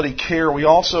quality care, we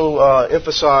also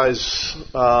emphasize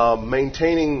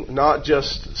maintaining not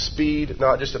just speed,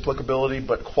 not just applicability,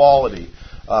 but quality.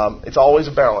 It's always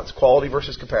a balance, quality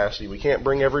versus capacity. We can't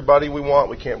bring everybody we want.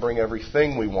 We can't bring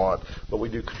everything we want. But we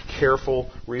do careful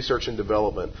research and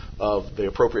development of the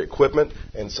appropriate equipment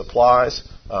and supplies.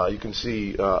 You can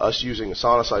see us using a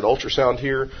sonocyte ultrasound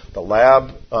here, the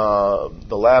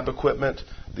lab equipment,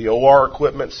 the OR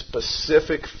equipment,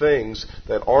 specific things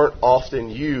that aren't often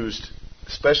used,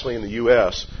 especially in the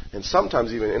U.S., and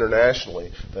sometimes even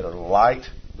internationally, that are light,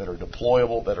 that are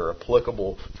deployable, that are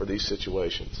applicable for these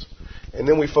situations. And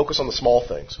then we focus on the small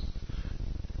things.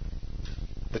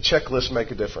 The checklists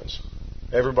make a difference.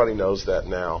 Everybody knows that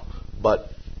now, but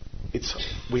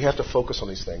we have to focus on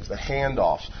these things. The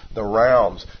handoffs, the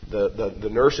rounds, the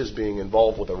nurses being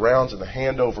involved with the rounds and the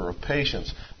handover of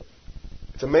patients.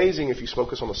 It's amazing if you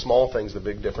focus on the small things, the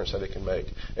big difference that it can make.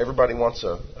 Everybody wants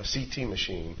a CT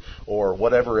machine or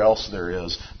whatever else there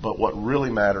is, but what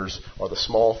really matters are the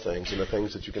small things and the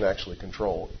things that you can actually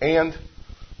control. And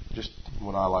just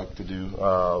what I like to do,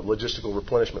 logistical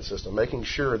replenishment system, making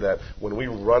sure that when we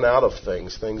run out of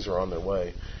things, things are on their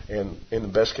way. And in the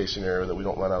best case scenario, that we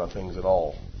don't run out of things at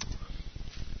all.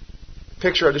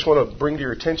 Picture I just want to bring to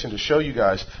your attention to show you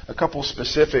guys a couple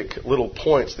specific little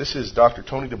points. This is Dr.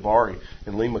 Tony DeBari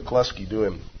and Lee McCluskey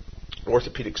doing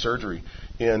orthopedic surgery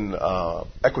in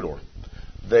Ecuador.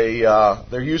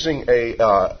 They're using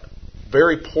a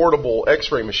very portable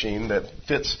x-ray machine that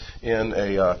fits in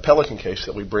a Pelican case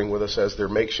that we bring with us as their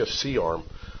makeshift C-arm.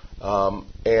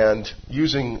 And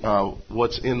using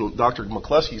what's in Dr.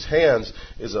 McCluskey's hands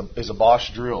is a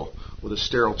Bosch drill with a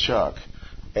sterile chuck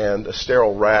and a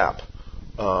sterile wrap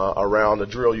around a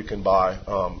drill you can buy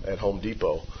at Home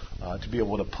Depot to be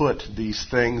able to put these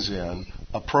things in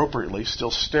appropriately,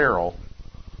 still sterile,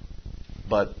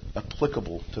 but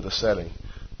applicable to the setting,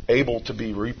 able to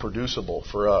be reproducible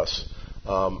for us.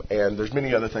 And there's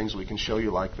many other things we can show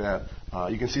you like that.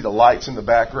 You can see the lights in the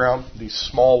background, these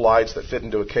small lights that fit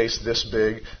into a case this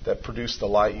big that produce the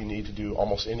light you need to do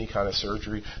almost any kind of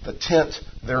surgery. The tent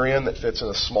they're in that fits in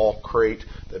a small crate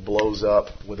that blows up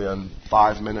within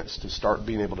 5 minutes to start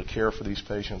being able to care for these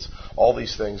patients. All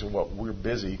these things are what we're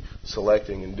busy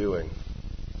selecting and doing.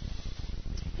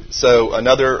 So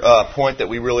another point that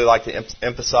we really like to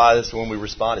emphasize when we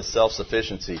respond is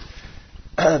self-sufficiency.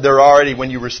 When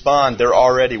you respond, they're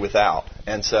already without.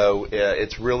 And so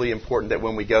it's really important that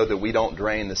when we go that we don't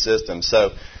drain the system.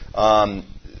 So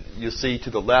you'll see to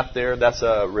the left there, that's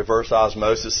a reverse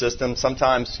osmosis system.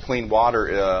 Sometimes clean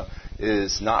water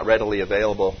is not readily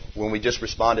available. When we just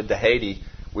responded to Haiti,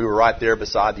 we were right there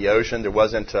beside the ocean. There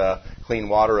wasn't clean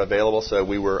water available. So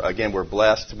we're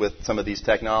blessed with some of these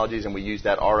technologies, and we used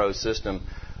that RO system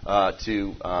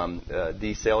to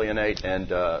desalinate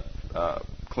and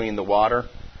clean the water.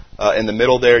 In the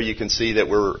middle there, you can see that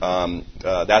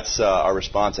that's our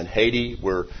response in Haiti.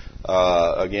 We're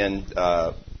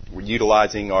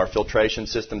utilizing our filtration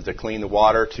systems to clean the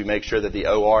water to make sure that the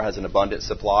OR has an abundant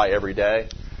supply every day.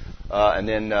 And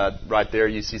then right there,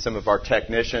 you see some of our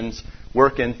technicians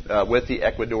working with the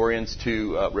Ecuadorians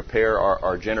to repair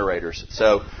our generators.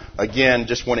 So again,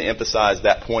 just want to emphasize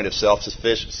that point of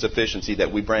self-sufficiency,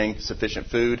 that we bring sufficient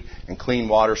food and clean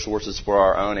water sources for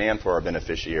our own and for our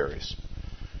beneficiaries.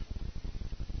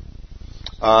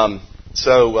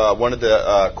 So one of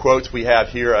the quotes we have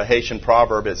here, a Haitian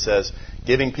proverb, it says,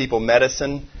 "Giving people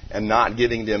medicine and not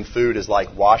giving them food is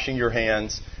like washing your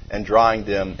hands and drying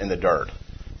them in the dirt."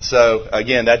 So,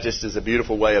 again, that just is a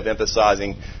beautiful way of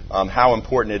emphasizing how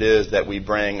important it is that we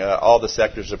bring all the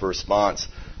sectors of response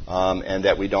and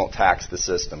that we don't tax the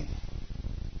system.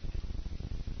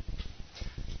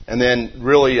 And then,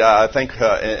 really, I think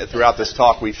throughout this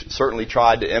talk, we've certainly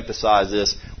tried to emphasize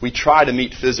this. We try to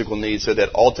meet physical needs so that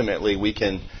ultimately we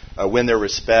can win their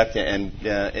respect, and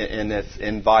if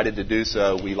invited to do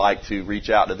so, we like to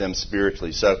reach out to them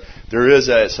spiritually. So there is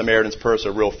at Samaritan's Purse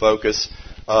a real focus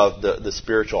of the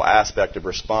spiritual aspect of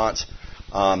response.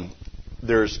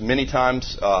 There's many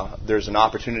times there's an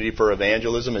opportunity for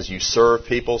evangelism as you serve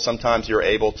people. Sometimes you're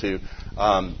able to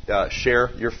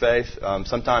share your faith.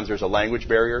 Sometimes there's a language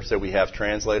barrier, so we have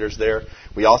translators there.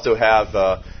 We also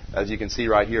have, as you can see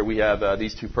right here, we have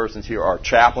these two persons here, our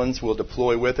chaplains, will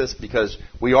deploy with us because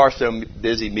we are so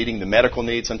busy meeting the medical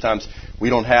needs. Sometimes we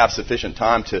don't have sufficient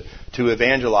time to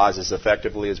evangelize as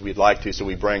effectively as we'd like to, so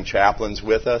we bring chaplains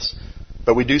with us.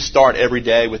 But we do start every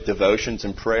day with devotions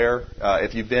and prayer.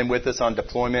 If you've been with us on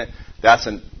deployment, that's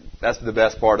the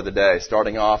best part of the day.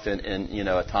 Starting off in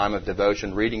a time of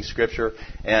devotion, reading Scripture,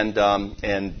 and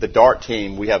the DART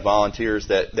team. We have volunteers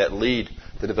that lead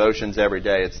the devotions every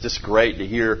day. It's just great to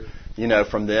hear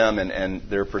from them and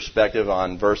their perspective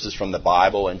on verses from the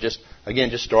Bible, and just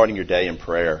starting your day in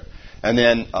prayer. And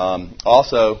then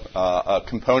also a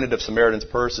component of Samaritan's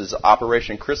Purse is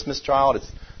Operation Christmas Child.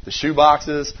 It's the shoe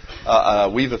boxes.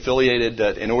 We've affiliated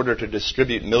in order to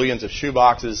distribute millions of shoe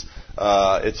boxes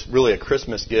it's really a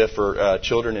Christmas gift for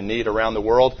children in need around the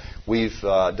world. We've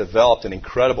developed an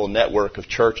incredible network of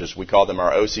churches. We call them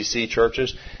our OCC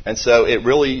churches. And so it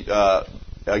really,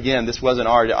 again, this wasn't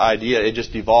our idea. It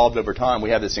just evolved over time.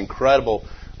 We have this incredible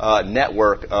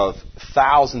network of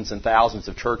thousands and thousands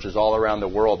of churches all around the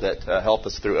world that help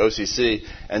us through OCC.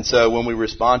 And so when we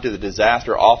respond to the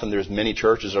disaster, often there's many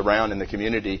churches around in the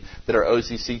community that are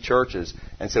OCC churches.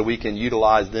 And so we can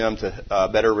utilize them to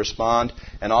better respond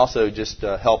and also just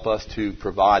help us to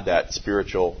provide that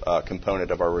spiritual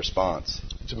component of our response.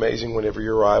 It's amazing whenever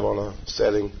you arrive on a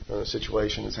setting or a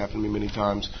situation. It's happened to me many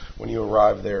times. When you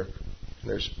arrive there, and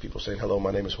there's people saying, "Hello,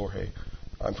 my name is Jorge.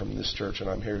 I'm from this church and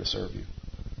I'm here to serve you."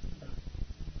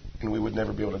 And we would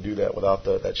never be able to do that without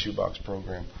that shoebox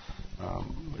program.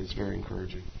 It's very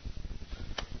encouraging.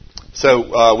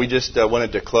 So we just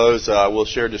wanted to close. We'll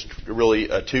share just really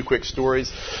 2 quick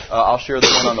stories. I'll share the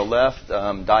one on the left.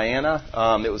 Diana.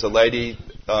 It was a lady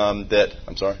that.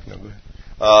 I'm sorry. No, go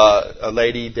ahead. A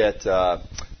lady that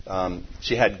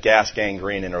she had gas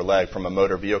gangrene in her leg from a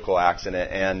motor vehicle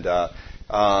accident, and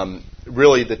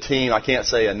really the team. I can't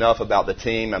say enough about the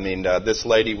team. I mean, this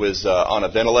lady was on a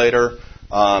ventilator.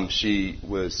 She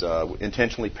was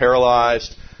intentionally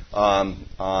paralyzed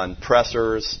on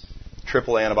pressors,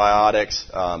 triple antibiotics,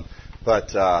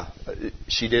 but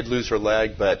she did lose her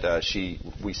leg. But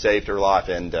we saved her life,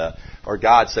 or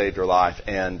God saved her life,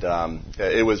 and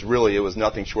it was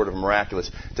nothing short of miraculous.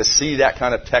 To see that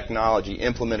kind of technology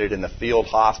implemented in the field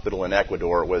hospital in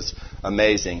Ecuador was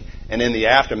amazing. And in the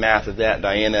aftermath of that,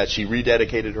 Diana, she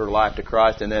rededicated her life to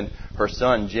Christ, and then her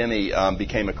son Jimmy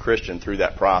became a Christian through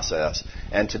that process.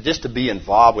 And to be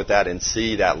involved with that and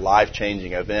see that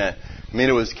life-changing event, I mean,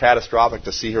 it was catastrophic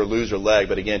to see her lose her leg,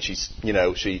 but again,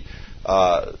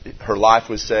 her life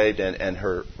was saved, and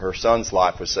her son's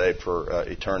life was saved for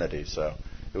eternity. So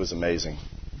it was amazing.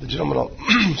 The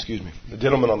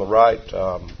gentleman on the right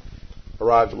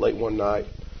arrived late one night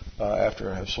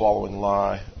after swallowing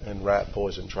lye and rat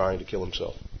poison, trying to kill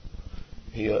himself.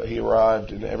 He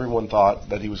arrived, and everyone thought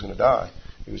that he was going to die.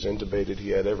 He was intubated. He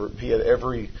had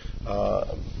every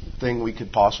thing we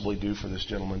could possibly do for this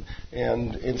gentleman.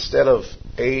 And instead of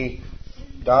A,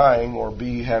 dying, or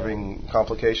B, having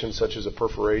complications such as a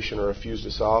perforation or a fused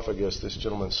esophagus, this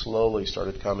gentleman slowly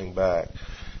started coming back.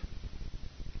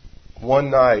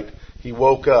 One night, he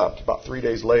woke up about 3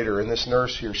 days later, and this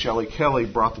nurse here, Shelley Kelly,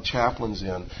 brought the chaplains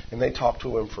in, and they talked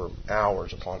to him for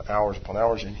hours upon hours upon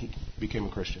hours, and he became a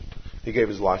Christian. He gave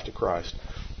his life to Christ.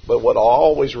 But what I'll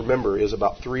always remember is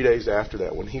about 3 days after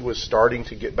that, when he was starting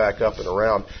to get back up and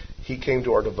around, he came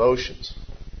to our devotions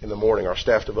in the morning, our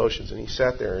staff devotions, and he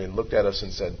sat there and looked at us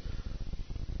and said,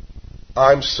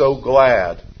 "I'm so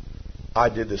glad I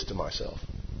did this to myself.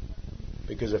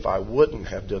 Because if I wouldn't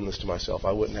have done this to myself,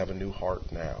 I wouldn't have a new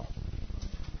heart now."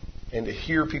 And to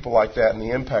hear people like that and the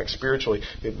impact spiritually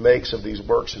it makes of these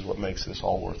works is what makes this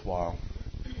all worthwhile.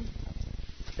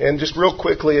 And just real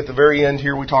quickly, at the very end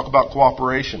here, we talk about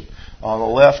cooperation. On the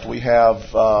left, we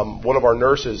have one of our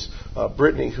nurses,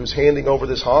 Brittany, who's handing over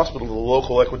this hospital to the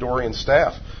local Ecuadorian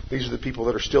staff. These are the people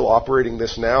that are still operating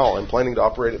this now and planning to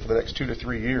operate it for the next 2 to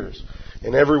 3 years.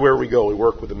 And everywhere we go, we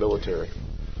work with the military.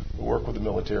 We work with the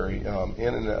military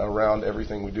in and around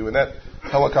everything we do. And that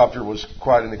helicopter was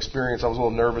quite an experience. I was a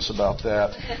little nervous about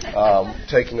that,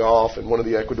 taking off. And one of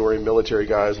the Ecuadorian military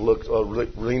guys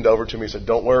leaned over to me and said,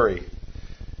 "Don't worry.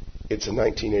 It's a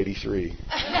 1983.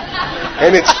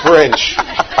 And it's French."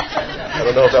 I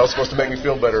don't know if that was supposed to make me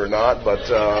feel better or not, but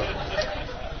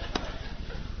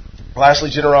lastly,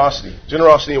 generosity.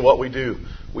 Generosity in what we do.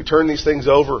 We turn these things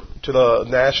over to the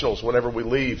nationals whenever we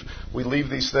leave. We leave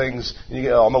these things.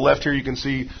 On the left here, you can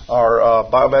see our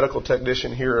biomedical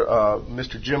technician here,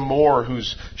 Mr. Jim Moore,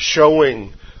 who's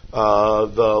showing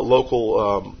the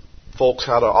local folks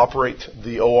how to operate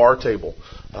the OR table.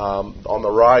 On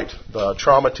the right, the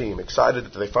trauma team, excited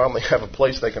that they finally have a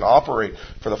place they can operate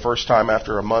for the first time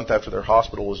after a month after their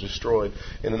hospital was destroyed.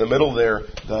 And in the middle there,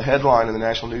 the headline in the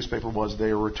national newspaper was, "They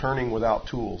are returning without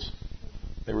tools."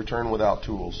 They return without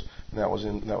tools. And that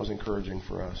was encouraging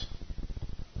for us.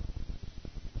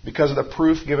 Because of the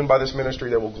proof given by this ministry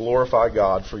that will glorify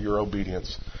God for your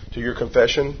obedience to your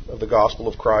confession of the gospel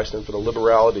of Christ and for the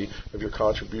liberality of your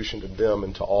contribution to them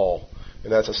and to all.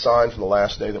 And that's a sign from the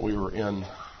last day that we were in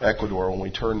Ecuador when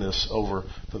we turned this over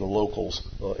to the locals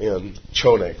in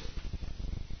Chone.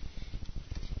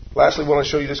 Lastly, I want to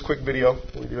show you this quick video.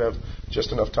 We do have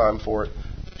just enough time for it.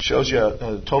 It shows you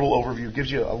a total overview, gives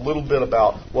you a little bit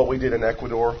about what we did in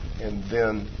Ecuador, and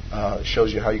then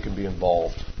shows you how you can be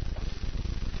involved.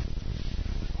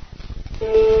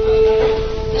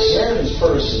 Sure. Samaritan's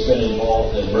Purse has been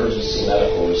involved in emergency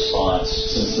medical response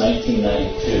since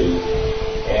 1992.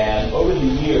 And over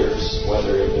the years,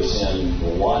 whether it was in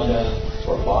Rwanda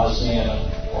or Bosnia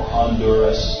or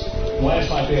Honduras,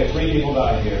 last night they had 3 people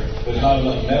die here. There's not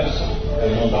enough medicine.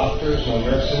 There's no doctors, no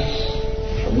nurses.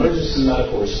 Emergency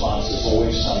medical response is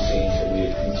always something that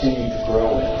we have continued to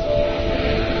grow in.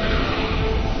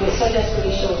 We're so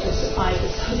desperately short of supplies,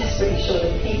 we're so desperately short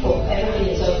of people, everything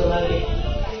is overloaded.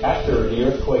 After the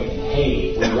earthquake in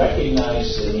Haiti, we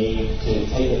recognized the need to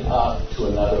take it up to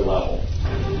another level.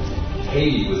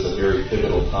 Haiti was a very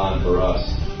pivotal time for us.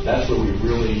 That's where we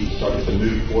really started to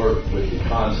move forward with the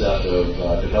concept of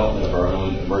development of our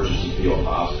own emergency field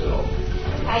hospital.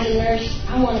 As a nurse,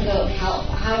 I want to go help.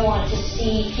 I want to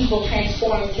see people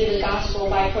transformed through the gospel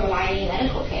by providing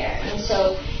medical care. And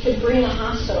so to bring a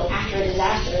hospital after a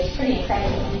disaster is pretty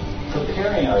incredible.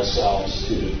 Preparing ourselves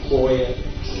to deploy it,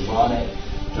 to run it,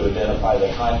 to identify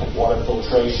the type of water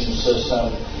filtration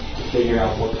system, to figure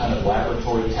out what kind of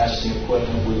laboratory testing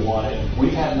equipment we wanted.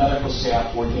 We've had medical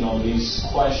staff working on these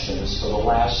questions for the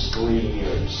last 3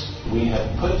 years. We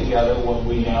have put together what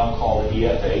we now call the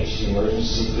EFH, the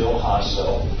Emergency Field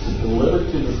Hospital, to deliver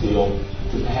to the field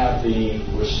to have the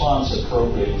response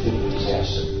appropriate to the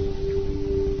disaster.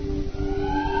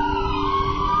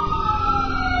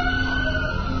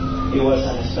 It was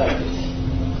unexpected.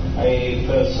 I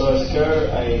felt so scared.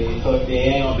 I thought the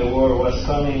end of the world was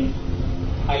coming.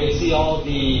 I could see all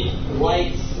the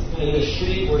lights in the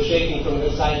street were shaking from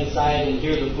side to side and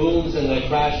hear the booms and the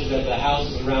crashes of the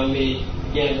houses around me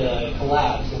began to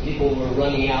collapse and people were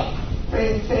running out.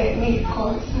 Pensé mil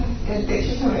cosas, que el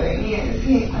techo se me venía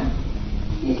encima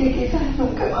y que quizás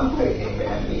nunca más pudiera ver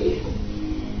a mi hijo.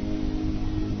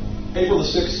 April the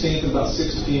 16th, about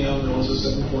 6 p.m., there was a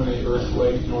 7.8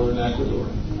 earthquake in northern Ecuador.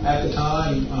 At the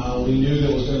time, we knew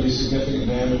there was going to be significant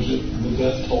damage and the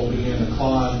death toll began to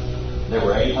climb. There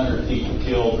were 800 people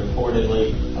killed,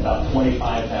 reportedly, about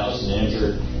 25,000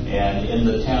 injured. And in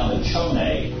the town of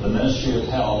Chone, the Ministry of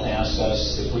Health asked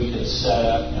us if we could set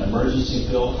up an emergency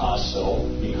field hospital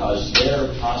because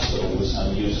their hospital was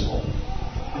unusable.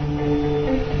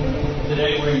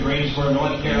 Today we're in Greensboro,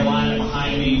 North Carolina.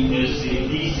 Behind me is the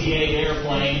DC-8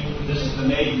 airplane. This is the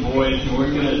maiden voyage. And we're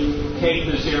going to take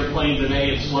this airplane today.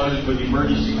 It's loaded with the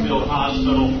emergency field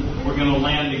hospital. We're going to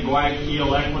land in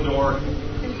Guayaquil, Ecuador.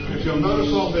 If you'll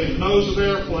notice on the nose of the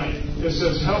airplane, it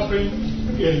says helping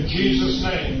in Jesus'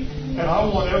 name. And I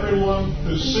want everyone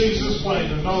who sees this plane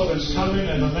to know that it's coming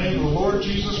in the name of the Lord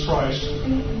Jesus Christ.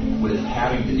 With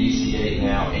having the DC-8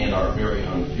 now and our very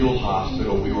own field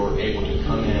hospital, we were able to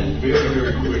come in very,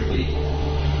 very quickly.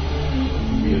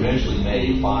 We eventually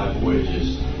made 5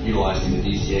 voyages utilizing the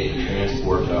DC-8 to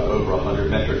transport over 100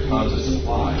 metric tons of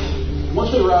supplies.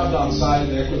 Once we arrived on site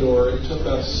in Ecuador, it took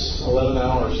us 11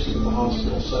 hours to get the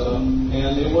hospital set up.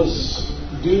 And it was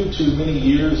due to many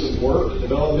years of work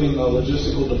developing a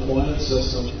logistical deployment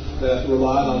system that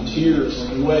relied on tiers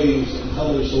and waves and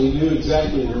colors, so we knew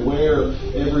exactly where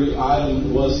every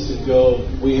item was to go.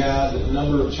 We had a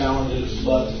number of challenges,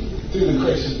 but through the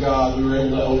grace of God, we were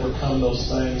able to overcome those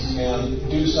things and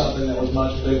do something that was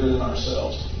much bigger than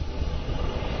ourselves.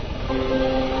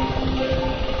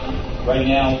 Right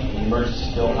now, in the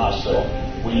emergency field hospital,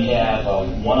 we have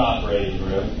 1 operating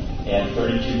room and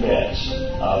 32 beds.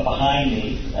 Behind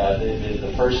me,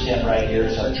 the first tent right here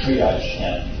is our triage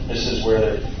tent. This is where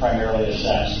they're primarily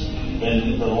assessed.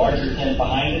 Then the larger tent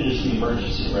behind it is the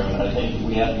emergency room, and I think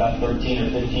we have about 13 or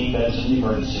 15 beds in the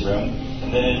emergency room.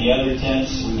 And then in the other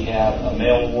tents, we have a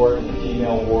male ward and a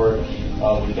female ward.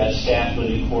 We've got staff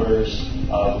living quarters.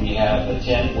 We have a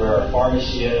tent where our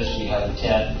pharmacy is. We have a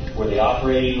tent where the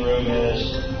operating room is.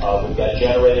 We've got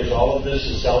generators. All of this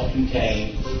is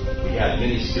self-contained. We have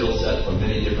many skill sets from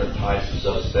many different types of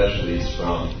subspecialties,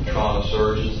 from trauma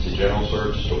surgeons to general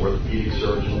surgeons to orthopedic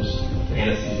surgeons to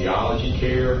anesthesiology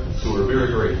care. So we're very,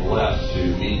 very blessed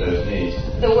to meet those needs.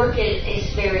 The work is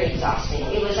very exhausting.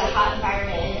 It was a hot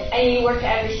environment, and you work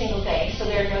every single day, so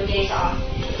there are no days off.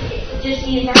 Just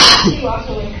the environment, too,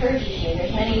 also encourages you.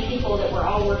 There's many people that we're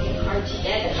all working hard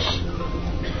together.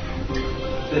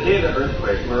 The day of the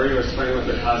earthquake, Marie was playing with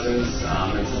her cousins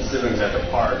and some siblings at the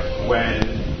park when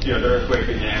the earthquake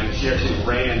began. She actually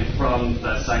ran from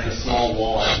that site. A small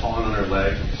wall had fallen on her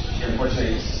leg. She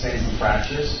unfortunately sustained some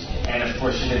fractures, and of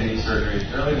course she didn't need surgery.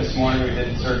 Early this morning we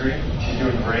did surgery. She's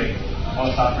doing great.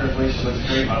 Most operatively she looks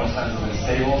great. Vital signs have been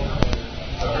stable.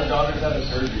 So her daughter's had a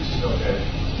surgery. She's okay.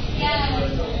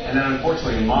 And then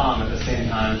unfortunately Mom at the same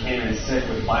time came in sick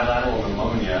with bilateral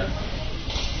pneumonia.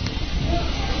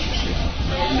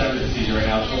 She's having a seizure right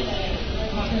now.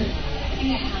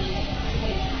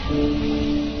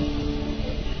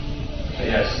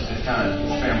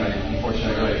 this family,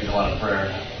 unfortunately, really needs a lot of prayer.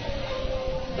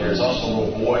 There's also a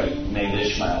little boy named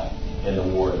Ishmael in the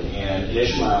ward, and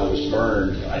Ishmael was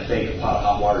burned. I think a pot of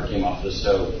hot water came off the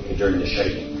stove during the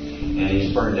shaking, and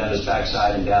he's burned down his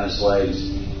backside and down his legs,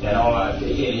 and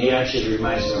he actually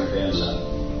reminds me of my grandson.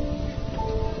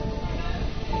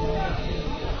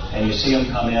 And you see them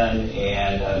come in,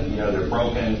 and they're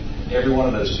broken. Every one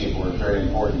of those people are very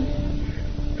important.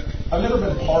 I've never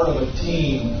been part of a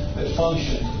team that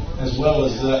functioned as well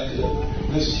as that did.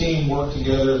 This team worked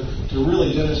together to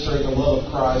really demonstrate the love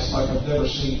of Christ like I've never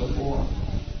seen before.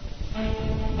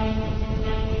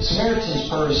 Samaritan's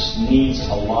Purse needs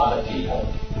a lot of people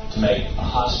to make a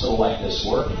hospital like this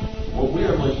work. What we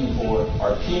are looking for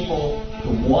are people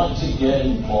who want to get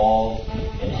involved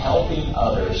in helping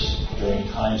others during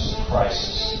times of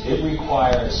crisis. It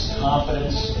requires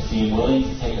confidence, being willing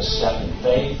to take a step in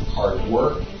faith, hard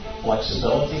work,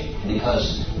 flexibility,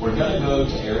 because we're going to go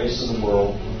to areas of the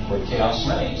world where chaos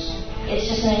reigns. It's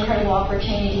just an incredible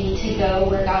opportunity to go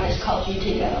where God has called you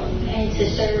to go and to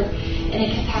serve in a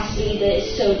capacity that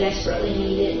is so desperately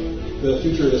needed. The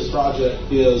future of this project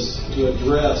is to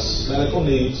address medical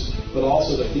needs, but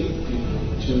also to feed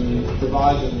people, to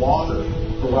provide them water,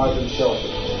 provide them shelter.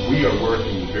 We are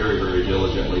working very, very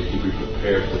diligently to be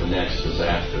prepared for the next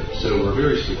disaster. So we're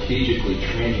very strategically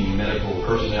training medical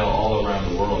personnel all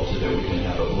around the world so that we can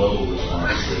have a global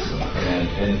response system. And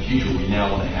in the future, we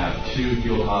now want to have 2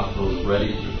 field hospitals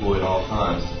ready to deploy at all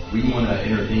times. We want to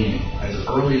intervene as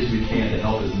early as we can to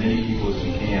help as many people as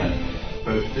we can,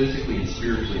 both physically and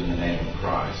spiritually, in the name of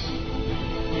Christ.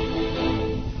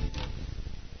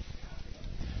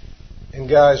 And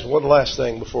guys, one last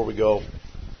thing before we go.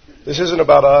 This isn't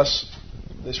about us.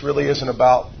 This really isn't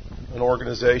about an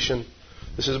organization.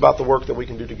 This is about the work that we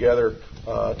can do together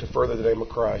to further the name of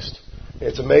Christ. And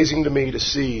it's amazing to me to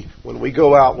see when we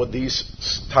go out with these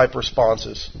type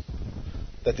responses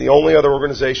that the only other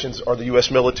organizations are the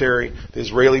U.S. military, the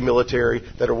Israeli military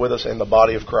that are with us, and the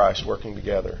body of Christ working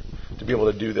together to be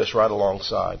able to do this right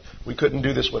alongside. We couldn't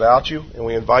do this without you, and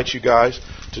we invite you guys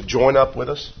to join up with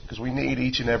us because we need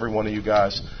each and every one of you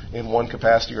guys in one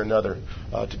capacity or another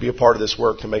to be a part of this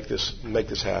work to make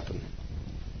this happen.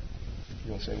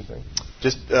 You want to say anything?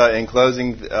 Just in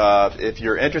closing, if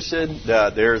you're interested,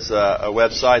 there's a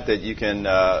website that you can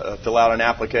fill out an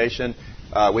application.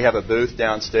 We have a booth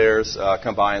downstairs.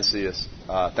 Come by and see us.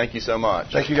 Thank you so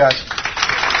much. Thank you, guys.